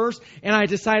this verse, and I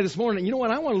decided this morning, you know what,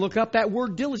 I want to look up that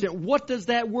word diligent. What does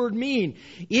that word mean?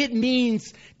 It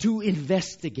means to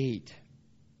investigate.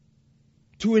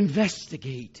 To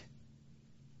investigate.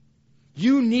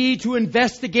 You need to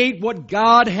investigate what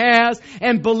God has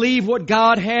and believe what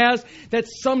God has, that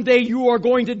someday you are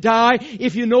going to die.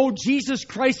 If you know Jesus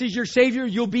Christ is your Savior,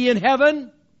 you'll be in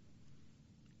heaven.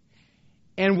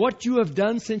 And what you have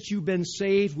done since you've been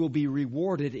saved will be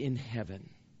rewarded in heaven.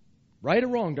 Right or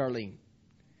wrong, Darlene?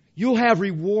 You'll have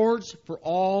rewards for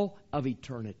all of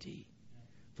eternity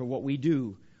for what we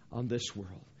do on this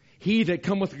world. He that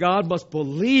cometh with God must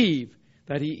believe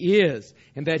that He is,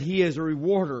 and that He is a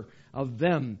rewarder of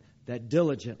them that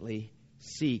diligently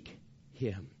seek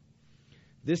Him.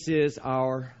 This is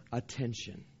our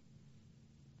attention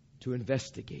to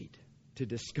investigate, to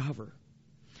discover.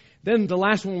 Then the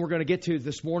last one we're going to get to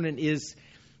this morning is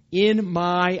in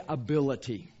my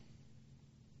ability.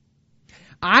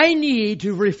 I need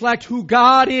to reflect who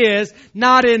God is,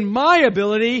 not in my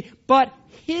ability, but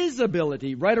His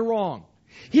ability, right or wrong.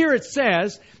 Here it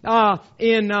says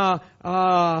in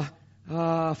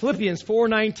Philippians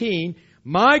 4:19,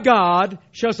 my God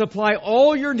shall supply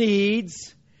all your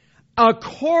needs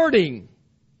according.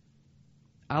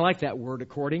 I like that word,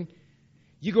 according.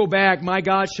 You go back, my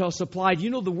God shall supply. Do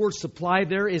you know the word supply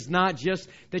there is not just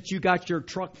that you got your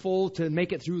truck full to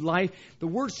make it through life. The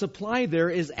word supply there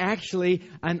is actually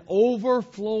an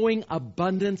overflowing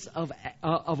abundance of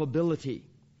ability.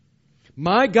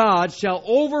 My God shall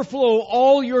overflow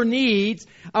all your needs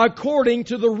according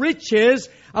to the riches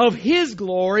of His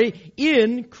glory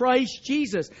in Christ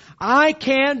Jesus. I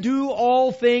can do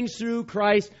all things through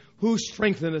Christ who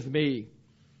strengtheneth me.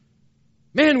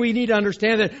 Man, we need to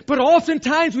understand that. But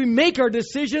oftentimes we make our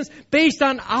decisions based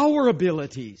on our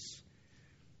abilities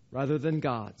rather than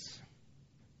God's.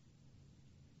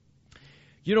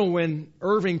 You know, when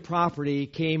Irving property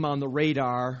came on the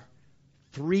radar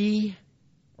 3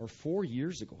 or 4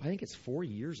 years ago, I think it's 4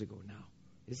 years ago now.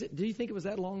 Is it? Do you think it was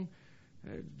that long?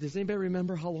 Does anybody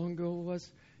remember how long ago it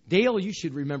was? Dale, you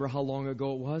should remember how long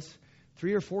ago it was.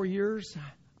 3 or 4 years?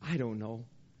 I don't know.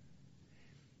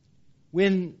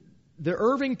 When the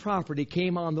Irving property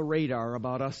came on the radar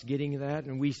about us getting that,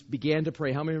 and we began to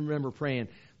pray. How many remember praying,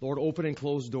 Lord, open and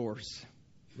close doors?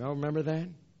 Y'all remember that?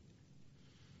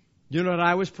 You know what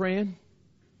I was praying?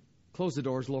 Close the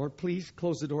doors, Lord. Please,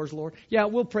 close the doors, Lord. Yeah,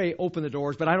 we'll pray open the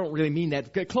doors, but I don't really mean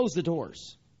that. Close the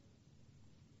doors.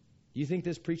 Do you think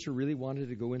this preacher really wanted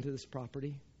to go into this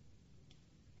property?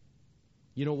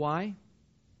 You know why?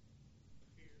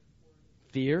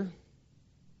 Fear.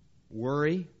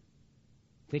 Worry.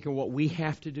 Thinking what we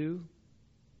have to do.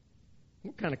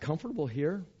 We're kind of comfortable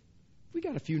here. We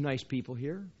got a few nice people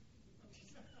here.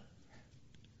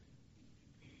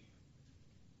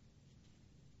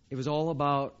 It was all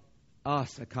about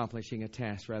us accomplishing a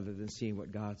task rather than seeing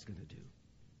what God's going to do.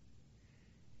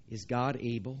 Is God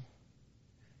able?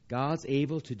 God's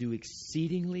able to do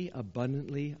exceedingly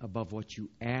abundantly above what you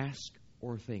ask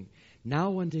or think.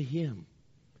 Now unto Him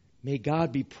may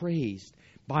God be praised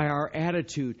by our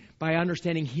attitude, by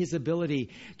understanding His ability.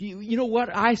 You know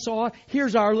what I saw?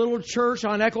 Here's our little church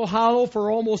on Echo Hollow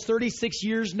for almost 36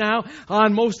 years now,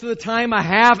 on most of the time a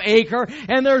half acre,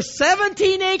 and there's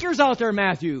 17 acres out there,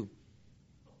 Matthew.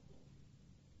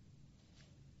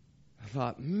 I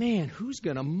thought, man, who's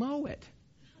going to mow it?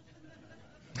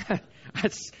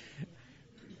 That's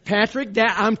Patrick,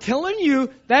 I'm telling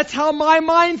you, that's how my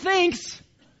mind thinks.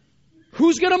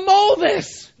 Who's going to mow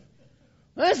this?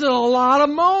 This is a lot of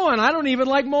mowing. I don't even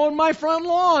like mowing my front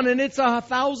lawn, and it's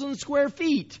 1,000 square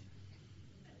feet.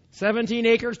 17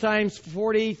 acres times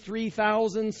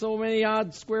 43,000, so many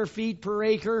odd square feet per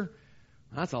acre.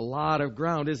 That's a lot of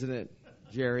ground, isn't it,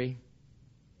 Jerry?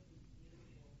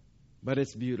 But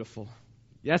it's beautiful.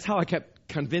 That's how I kept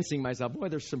convincing myself, boy,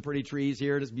 there's some pretty trees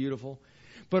here. It is beautiful.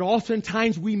 But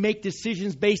oftentimes we make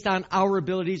decisions based on our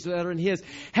abilities that are in His.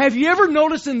 Have you ever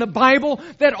noticed in the Bible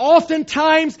that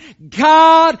oftentimes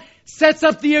God sets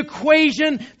up the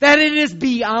equation that it is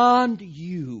beyond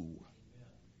you?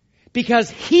 Because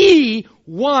He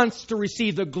wants to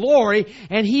receive the glory,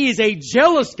 and He is a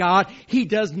jealous God. He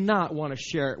does not want to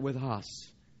share it with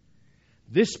us.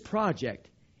 This project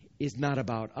is not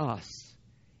about us.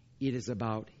 It is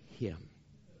about Him.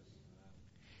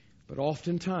 But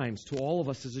oftentimes, to all of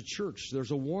us as a church,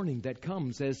 there's a warning that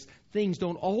comes as things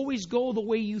don't always go the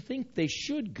way you think they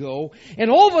should go. And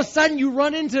all of a sudden, you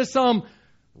run into some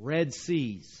Red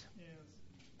Seas. Yes.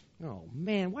 Oh,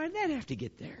 man, why did that have to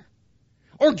get there?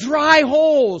 Or dry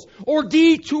holes, or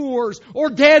detours, or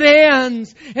dead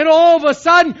ends. And all of a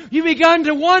sudden, you begin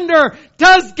to wonder,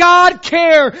 does God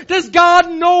care? Does God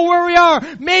know where we are?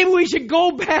 Maybe we should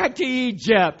go back to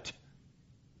Egypt.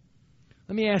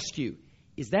 Let me ask you,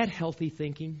 is that healthy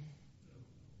thinking?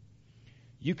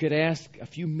 You could ask a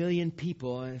few million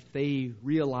people if they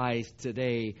realized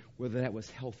today whether that was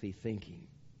healthy thinking.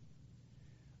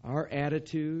 our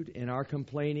attitude and our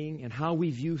complaining and how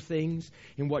we view things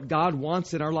and what God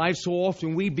wants in our lives, so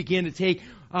often we begin to take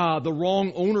the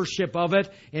wrong ownership of it.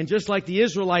 And just like the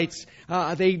Israelites,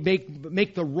 they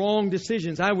make the wrong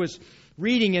decisions. I was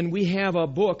reading, and we have a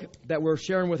book that we're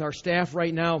sharing with our staff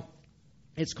right now.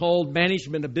 It's called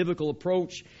Management: A Biblical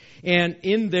Approach. And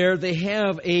in there they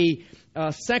have a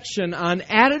section on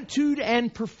attitude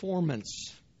and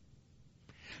performance.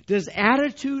 Does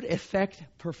attitude affect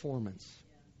performance?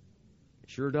 It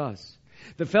sure does.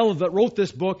 The fellow that wrote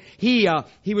this book, he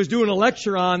was doing a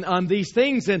lecture on these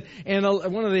things, and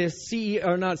one of the CEO,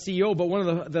 or not CEO, but one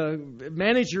of the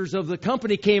managers of the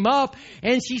company came up,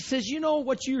 and she says, "You know,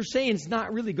 what you're saying is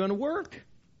not really going to work."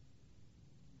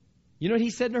 You know what he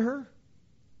said to her?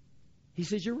 He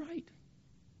says, "You're right."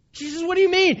 She says, "What do you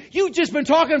mean? You've just been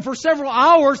talking for several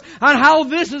hours on how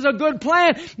this is a good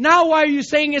plan. Now why are you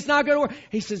saying it's not going to work?"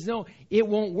 He says, "No, it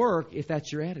won't work if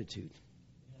that's your attitude."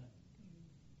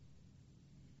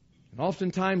 And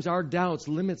oftentimes our doubts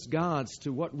limits God's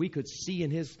to what we could see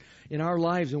in our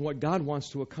lives and what God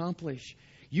wants to accomplish.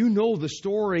 You know the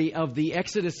story of the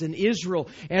Exodus in Israel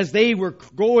as they were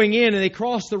going in and they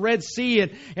crossed the Red Sea,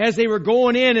 and as they were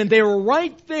going in, and they were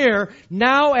right there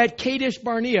now at Kadesh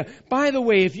Barnea. By the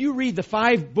way, if you read the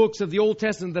 5 books of the Old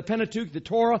Testament, the Pentateuch, the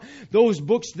Torah, those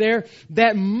books there,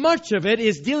 that much of it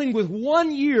is dealing with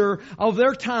 1 year of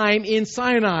their time in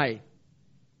Sinai,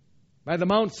 by the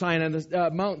Mount Sinai,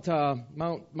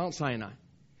 Mount Sinai,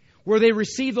 where they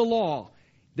received the law.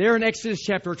 There in Exodus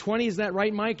chapter 20, is that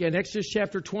right, Mike? In Exodus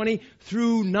chapter 20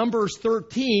 through Numbers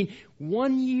 13,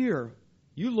 1 year.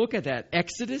 You look at that.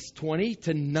 Exodus 20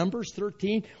 to Numbers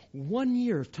 13, 1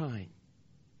 year of time.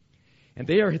 And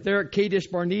they are there at Kadesh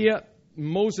Barnea.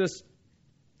 Moses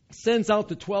sends out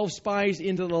the 12 spies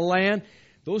into the land.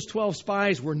 Those 12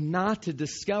 spies were not to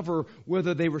discover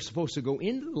whether they were supposed to go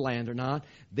into the land or not.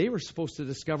 They were supposed to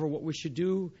discover what we should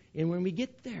do when we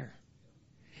get there.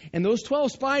 And those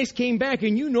 12 spies came back,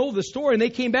 and you know the story. And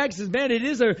they came back and says, "Man, it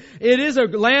is a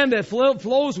land that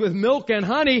flows with milk and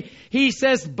honey." He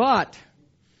says, "But,"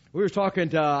 we were talking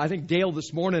to, I think, Dale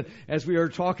this morning as we were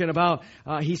talking about,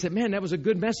 he said, "Man, that was a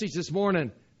good message this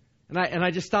morning." And I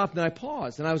just stopped and I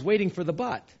paused, and I was waiting for the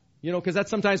but. You know, because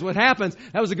that's sometimes what happens.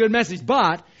 That was a good message,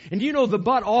 but. And do you know the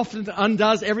but often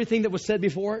undoes everything that was said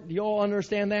before it? Do you all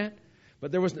understand that?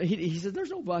 But there was, he said,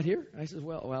 "There's no but here." I said,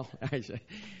 well.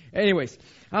 Anyways,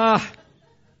 the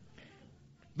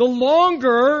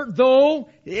longer, though,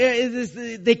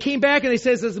 they came back and they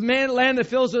says, "There's a land that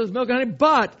fills with milk and honey."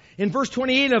 But in verse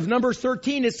 28 of Numbers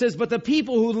 13, it says, "But the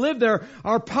people who live there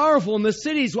are powerful, and the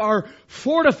cities are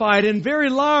fortified and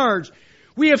very large.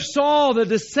 We have saw the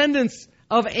descendants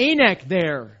of Anak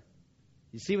there."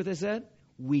 You see what they said?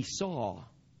 We saw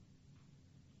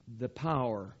the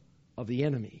power of the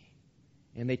enemy.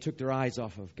 And they took their eyes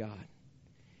off of God.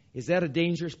 Is that a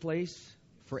dangerous place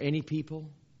for any people?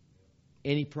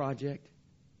 Any project?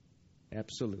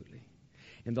 Absolutely.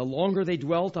 And the longer they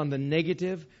dwelt on the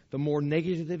negative, the more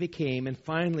negative they became. And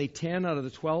finally, 10 out of the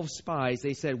 12 spies,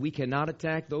 they said, "We cannot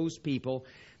attack those people.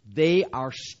 They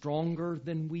are stronger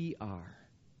than we are."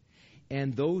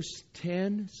 And those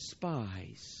 10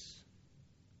 spies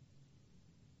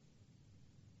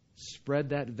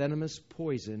spread that venomous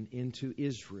poison into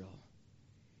Israel.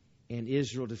 And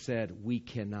Israel just said, "We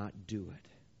cannot do it."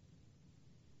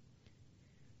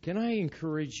 Can I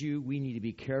encourage you, we need to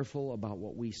be careful about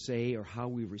what we say or how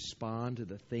we respond to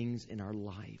the things in our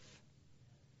life.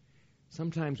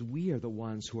 Sometimes we are the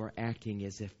ones who are acting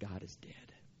as if God is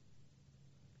dead.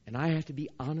 And I have to be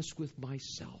honest with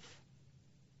myself.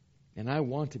 And I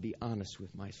want to be honest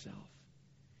with myself.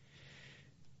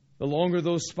 The longer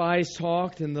those spies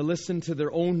talked and they listened to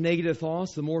their own negative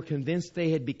thoughts, the more convinced they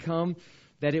had become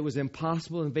that it was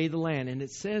impossible to invade the land. And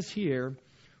it says here,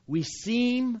 "We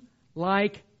seem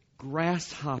like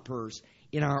grasshoppers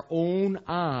in our own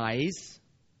eyes."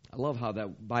 I love how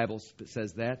that Bible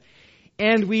says that.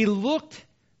 "And we looked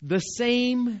the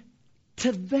same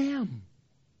to them."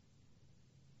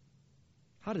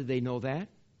 How did they know that?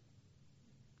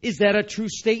 Is that a true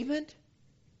statement?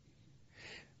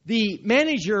 The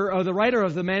manager, or the writer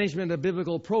of the Management of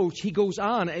Biblical Approach, he goes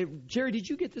on. Jerry, did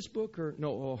you get this book or no?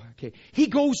 Oh, okay. He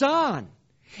goes on.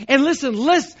 And listen,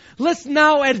 let's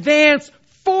now advance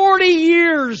 40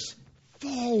 years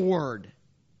forward.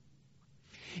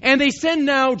 And they send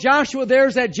now Joshua,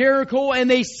 there's at Jericho, and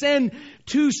they send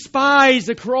 2 spies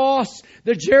across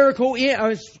the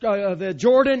the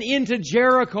Jordan into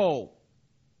Jericho.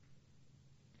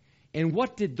 And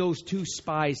what did those 2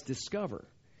 spies discover?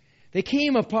 They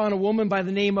came upon a woman by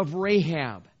the name of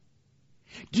Rahab.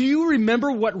 Do you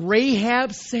remember what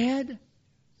Rahab said?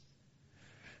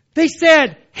 They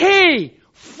said, hey,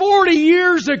 40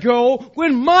 years ago,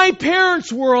 when my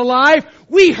parents were alive,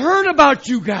 we heard about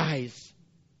you guys.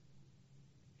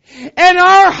 And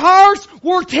our hearts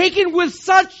were taken with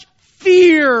such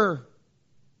fear.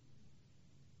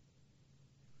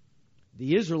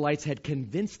 The Israelites had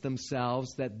convinced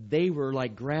themselves that they were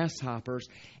like grasshoppers,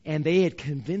 and they had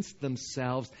convinced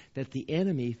themselves that the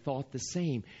enemy thought the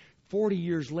same. 40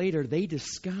 years later, they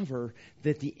discover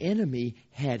that the enemy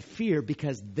had fear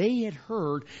because they had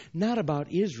heard not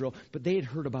about Israel, but they had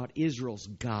heard about Israel's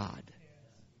God.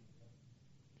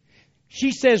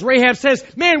 Rahab says,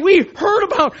 man, we heard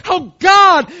about how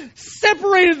God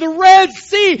separated the Red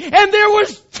Sea, and there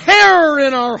was terror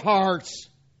in our hearts.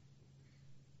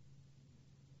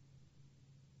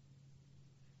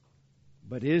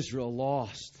 But Israel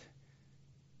lost.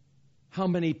 How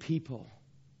many people?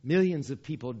 Millions of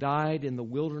people died in the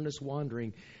wilderness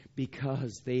wandering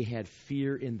because they had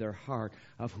fear in their heart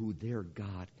of who their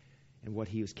God and what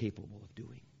He was capable of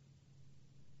doing.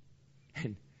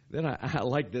 And then I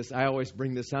like this. I always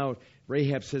bring this out.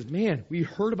 Rahab says, man, we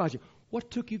heard about you. What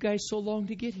took you guys so long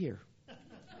to get here?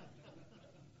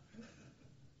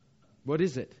 What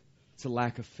is it? It's a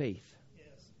lack of faith.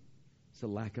 It's a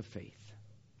lack of faith.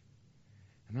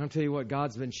 And I'll tell you what,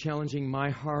 God's been challenging my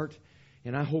heart,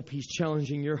 and I hope He's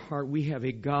challenging your heart. We have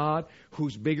a God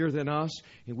who's bigger than us,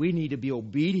 and we need to be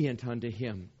obedient unto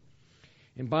Him.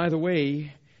 And by the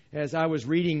way, as I was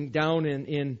reading down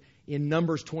in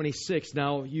Numbers 26,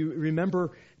 now you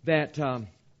remember that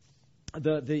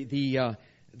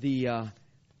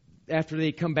after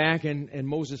they come back and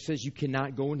Moses says you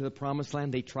cannot go into the promised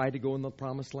land, they tried to go in the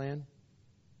promised land,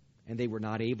 and they were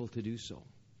not able to do so.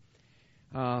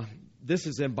 This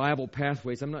is in Bible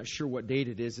Pathways. I'm not sure what date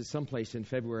it is. It's someplace in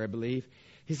February, I believe.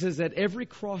 He says that every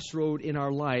crossroad in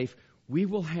our life, we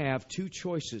will have two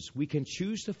choices. We can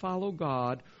choose to follow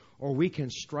God, or we can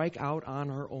strike out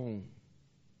on our own.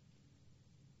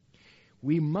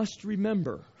 We must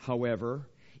remember, however,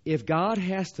 if God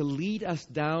has to lead us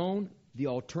down the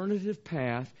alternative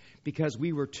path because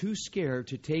we were too scared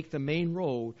to take the main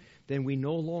road, then we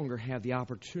no longer have the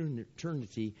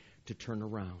opportunity to turn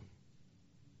around.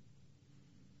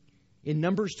 In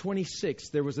Numbers 26,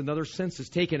 there was another census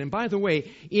taken. And by the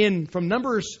way, from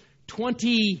Numbers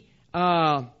 20,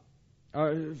 from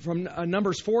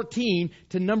Numbers 14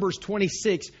 to Numbers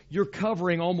 26, you're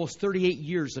covering almost 38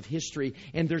 years of history.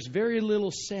 And there's very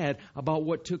little said about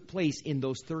what took place in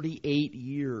those 38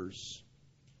 years.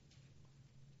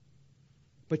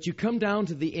 But you come down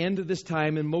to the end of this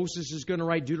time, and Moses is going to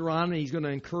write Deuteronomy. He's going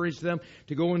to encourage them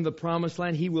to go into the promised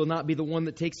land. He will not be the one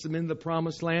that takes them into the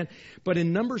promised land. But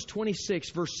in Numbers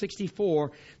 26, verse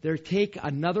 64, they take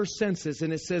another census,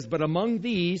 and it says, but among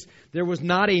these there was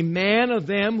not a man of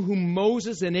them whom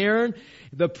Moses and Aaron,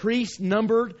 the priests,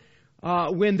 numbered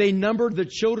when they numbered the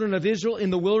children of Israel in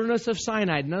the wilderness of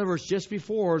Sinai. In other words, just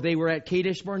before they were at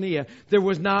Kadesh Barnea, there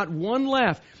was not one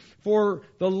left. For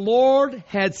the Lord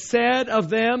had said of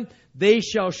them, they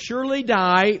shall surely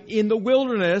die in the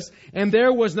wilderness, and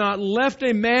there was not left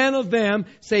a man of them,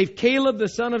 save Caleb the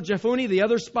son of Jephunneh, the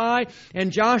other spy,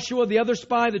 and Joshua the other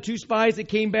spy, the two spies that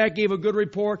came back, gave a good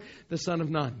report, the son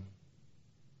of Nun.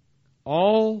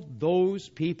 All those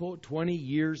people, 20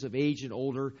 years of age and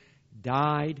older,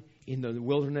 died in the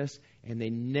wilderness, and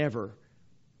they never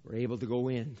were able to go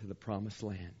into the promised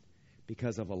land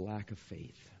because of a lack of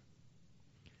faith.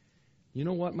 You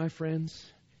know what, my friends?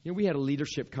 We had a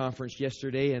leadership conference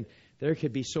yesterday, and there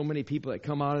could be so many people that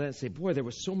come out of that and say, boy, there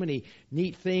was so many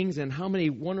neat things and how many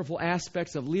wonderful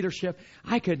aspects of leadership.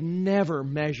 I could never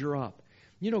measure up.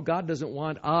 God doesn't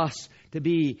want us to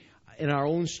be in our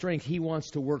own strength. He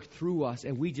wants to work through us,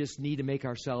 and we just need to make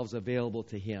ourselves available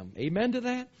to Him. Amen to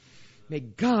that? May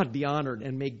God be honored,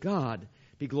 and may God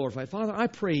be glorified. Father, I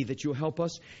pray that you'll help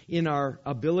us in our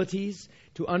abilities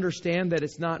to understand that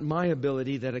it's not my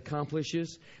ability that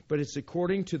accomplishes, but it's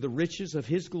according to the riches of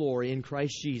His glory in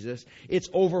Christ Jesus. It's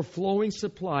overflowing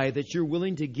supply that you're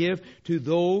willing to give to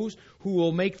those who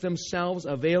will make themselves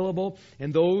available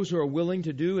and those who are willing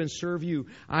to do and serve you.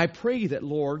 I pray that,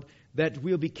 Lord, that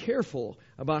we'll be careful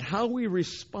about how we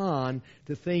respond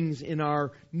to things in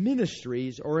our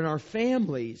ministries or in our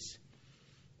families,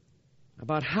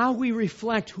 about how we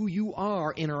reflect who you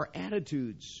are in our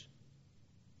attitudes.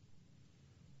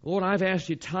 Lord, I've asked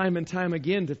you time and time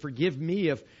again to forgive me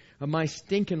of my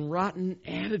stinking, rotten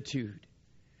attitude.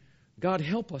 God,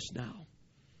 help us now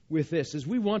with this, as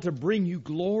we want to bring you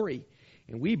glory,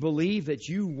 and we believe that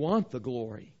you want the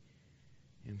glory.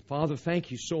 And Father, thank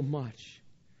you so much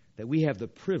that we have the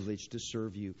privilege to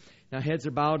serve you. Now, heads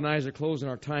are bowed and eyes are closed and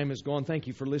our time is gone. Thank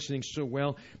you for listening so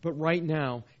well. But right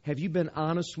now, have you been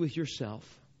honest with yourself?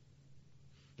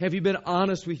 Have you been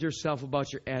honest with yourself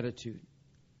about your attitude?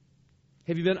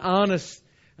 Have you been honest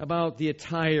about the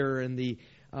attire and the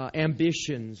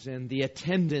ambitions and the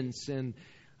attendance and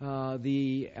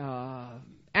the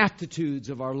aptitudes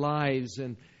of our lives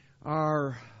and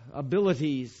our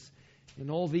abilities and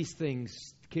all these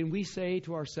things? Can we say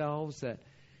to ourselves that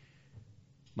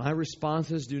my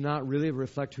responses do not really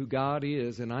reflect who God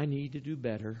is, and I need to do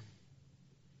better?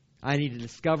 I need to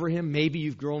discover Him. Maybe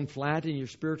you've grown flat in your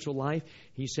spiritual life.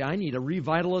 And you say, I need a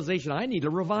revitalization. I need a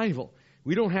revival.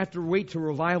 We don't have to wait to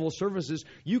revival services.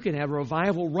 You can have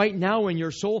revival right now in your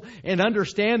soul and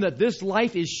understand that this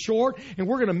life is short and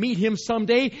we're going to meet Him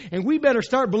someday. And we better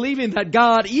start believing that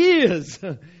God is.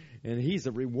 And He's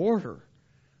a rewarder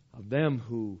of them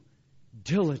who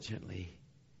diligently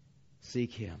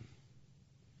seek Him.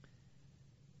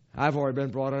 I've already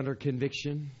been brought under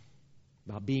conviction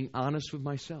about being honest with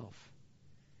myself.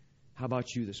 How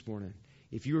about you this morning?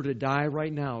 If you were to die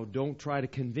right now, don't try to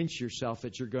convince yourself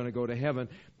that you're going to go to heaven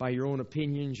by your own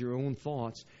opinions, your own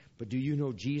thoughts. But do you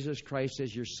know Jesus Christ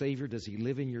as your Savior? Does He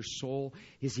live in your soul?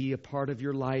 Is He a part of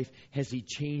your life? Has He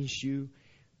changed you?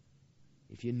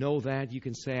 If you know that, you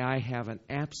can say, I have an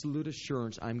absolute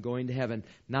assurance I'm going to heaven,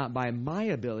 not by my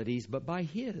abilities, but by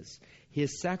His.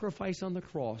 His sacrifice on the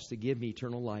cross to give me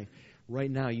eternal life.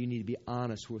 Right now, you need to be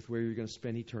honest with where you're going to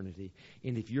spend eternity.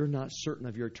 And if you're not certain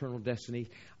of your eternal destiny,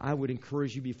 I would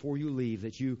encourage you before you leave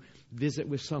that you visit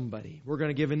with somebody. We're going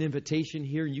to give an invitation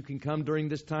here, and you can come during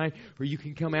this time, or you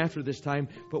can come after this time.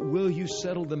 But will you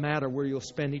settle the matter where you'll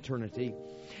spend eternity?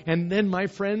 And then, my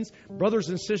friends, brothers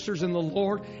and sisters in the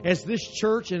Lord, as this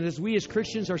church and as we as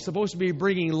Christians are supposed to be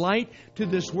bringing light to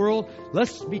this world,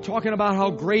 let's be talking about how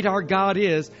great our God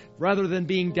is rather than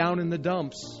being down in the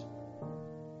dumps.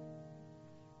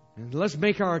 And let's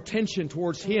make our attention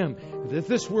towards Him, that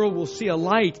this world will see a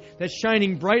light that's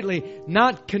shining brightly,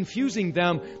 not confusing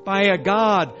them by a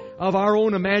God of our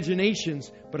own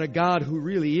imaginations, but a God who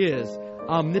really is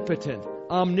omnipotent,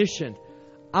 omniscient,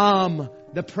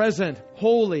 the present,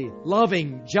 holy,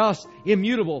 loving, just,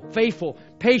 immutable, faithful,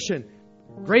 patient,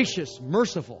 gracious,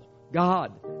 merciful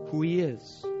God who He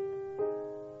is.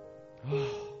 Oh.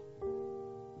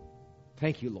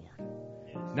 Thank you,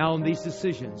 Lord. Now in these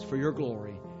decisions for your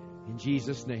glory, in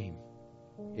Jesus' name,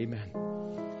 amen.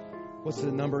 What's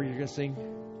the number you're going to sing?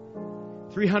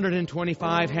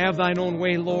 325. Have thine own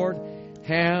way, Lord.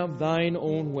 Have thine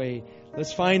own way.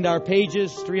 Let's find our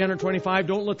pages, 325.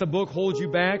 Don't let the book hold you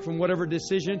back from whatever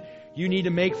decision you need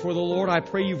to make for the Lord. I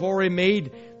pray you've already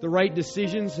made the right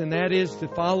decisions, and that is to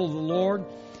follow the Lord.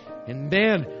 And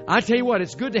then, I tell you what,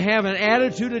 it's good to have an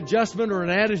attitude adjustment or an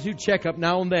attitude checkup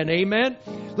now and then. Amen?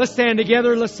 Let's stand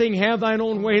together. Let's sing, Have thine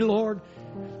own way, Lord.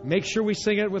 Make sure we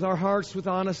sing it with our hearts, with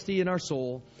honesty in our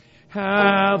soul.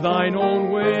 Have thine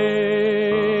own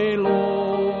way,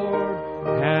 Lord.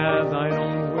 Have thine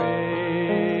own way.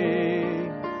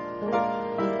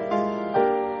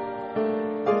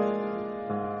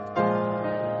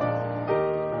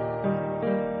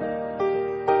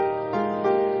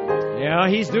 Yeah,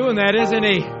 He's doing that, isn't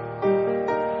He?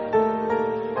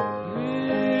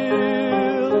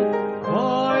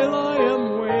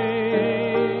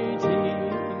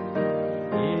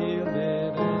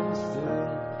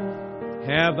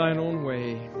 Have thine own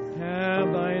way.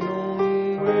 Have thine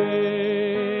own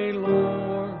way,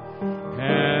 Lord.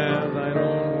 Have thine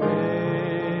own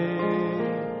way.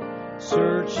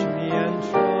 Search me and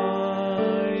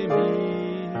try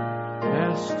me,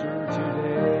 Master,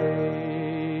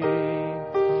 today.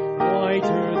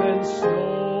 Whiter than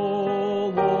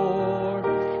snow, Lord,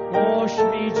 wash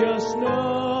me just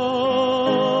now,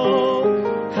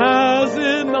 as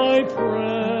in thy presence.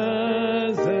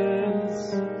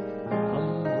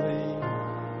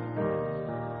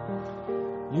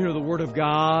 You know, the Word of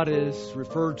God is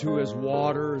referred to as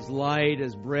water, as light,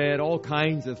 as bread, all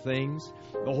kinds of things.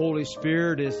 The Holy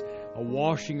Spirit is a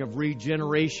washing of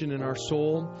regeneration in our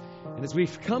soul. And as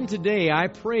we've come today, I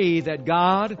pray that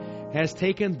God has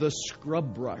taken the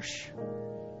scrub brush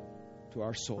to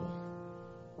our soul.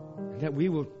 And that we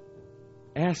will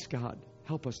ask God,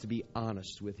 help us to be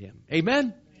honest with Him.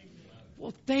 Amen?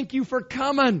 Well, thank you for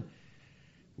coming.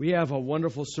 We have a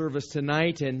wonderful service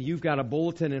tonight, and you've got a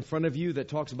bulletin in front of you that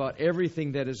talks about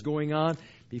everything that is going on.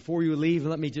 Before you leave,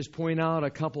 let me just point out a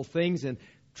couple things. And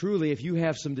truly, if you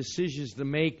have some decisions to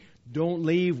make, don't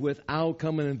leave without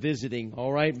coming and visiting,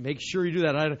 all right? Make sure you do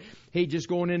that. I hate just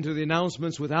going into the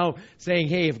announcements without saying,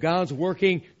 hey, if God's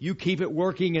working, you keep it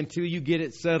working until you get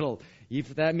it settled.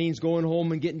 If that means going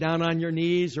home and getting down on your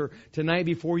knees, or tonight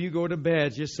before you go to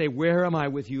bed, just say, where am I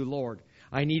with you, Lord?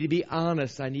 I need to be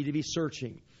honest. I need to be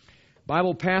searching.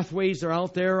 Bible pathways are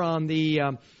out there on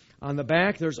the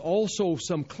back. There's also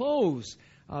some clothes.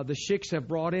 The Shicks have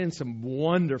brought in some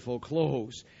wonderful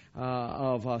clothes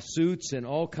of suits and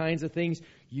all kinds of things.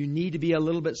 You need to be a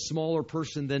little bit smaller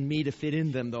person than me to fit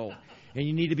in them, though. And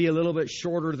you need to be a little bit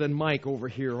shorter than Mike over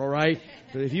here, all right?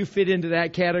 But if you fit into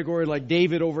that category like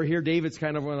David over here, David's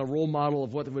kind of a role model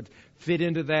of what would fit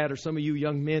into that. Or some of you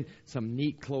young men, some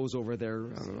neat clothes over there.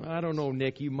 I don't know,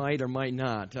 Nick, you might or might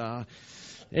not.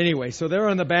 Anyway, so they're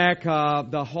on the back,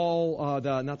 the hall,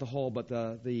 not the hall, but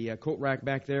the coat rack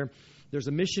back there. There's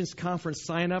a missions conference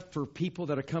sign up for people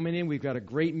that are coming in. We've got a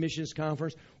great missions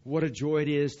conference. What a joy it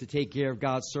is to take care of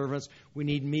God's servants. We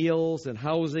need meals and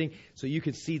housing, so you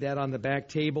can see that on the back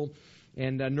table.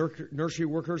 And nursery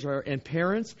workers and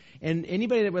parents and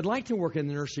anybody that would like to work in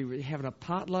the nursery, we're having a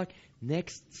potluck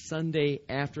next Sunday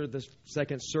after the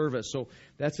second service. So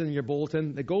that's in your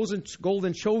bulletin. The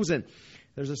Golden Chosen.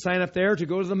 There's a sign up there to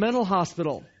go to the mental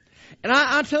hospital. And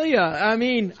I'll tell you,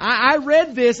 I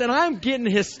read this and I'm getting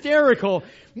hysterical.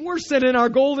 We're sending our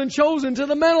Golden Chosen to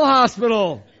the mental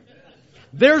hospital.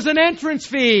 There's an entrance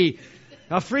fee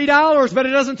of $3, but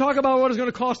it doesn't talk about what it's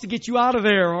going to cost to get you out of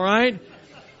there, all right?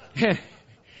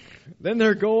 Then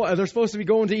they're supposed to be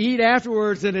going to eat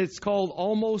afterwards, and it's called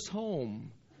Almost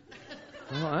Home.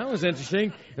 Well, that was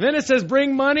interesting. And then it says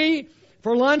bring money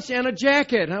for lunch and a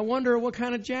jacket. And I wonder what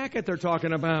kind of jacket they're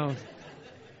talking about.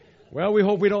 Well, we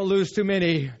hope we don't lose too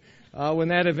many when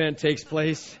that event takes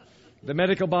place. The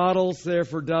medical bottles there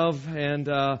for Dove and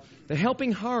the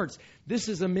Helping Hearts. This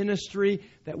is a ministry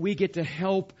that we get to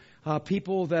help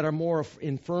people that are more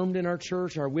infirmed in our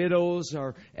church, our widows,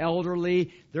 our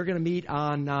elderly. They're going to meet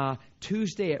on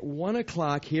Tuesday at 1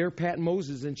 o'clock here. Pat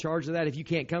Moses is in charge of that. If you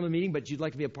can't come to the meeting, but you'd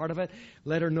like to be a part of it,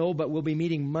 let her know. But we'll be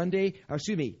meeting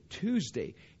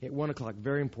Tuesday at 1 o'clock.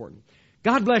 Very important.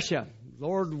 God bless you.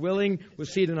 Lord willing, we'll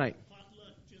see you tonight.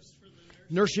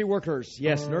 Nursery workers.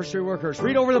 Yes, nursery workers.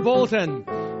 Read over the bulletin.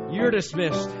 You're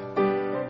dismissed.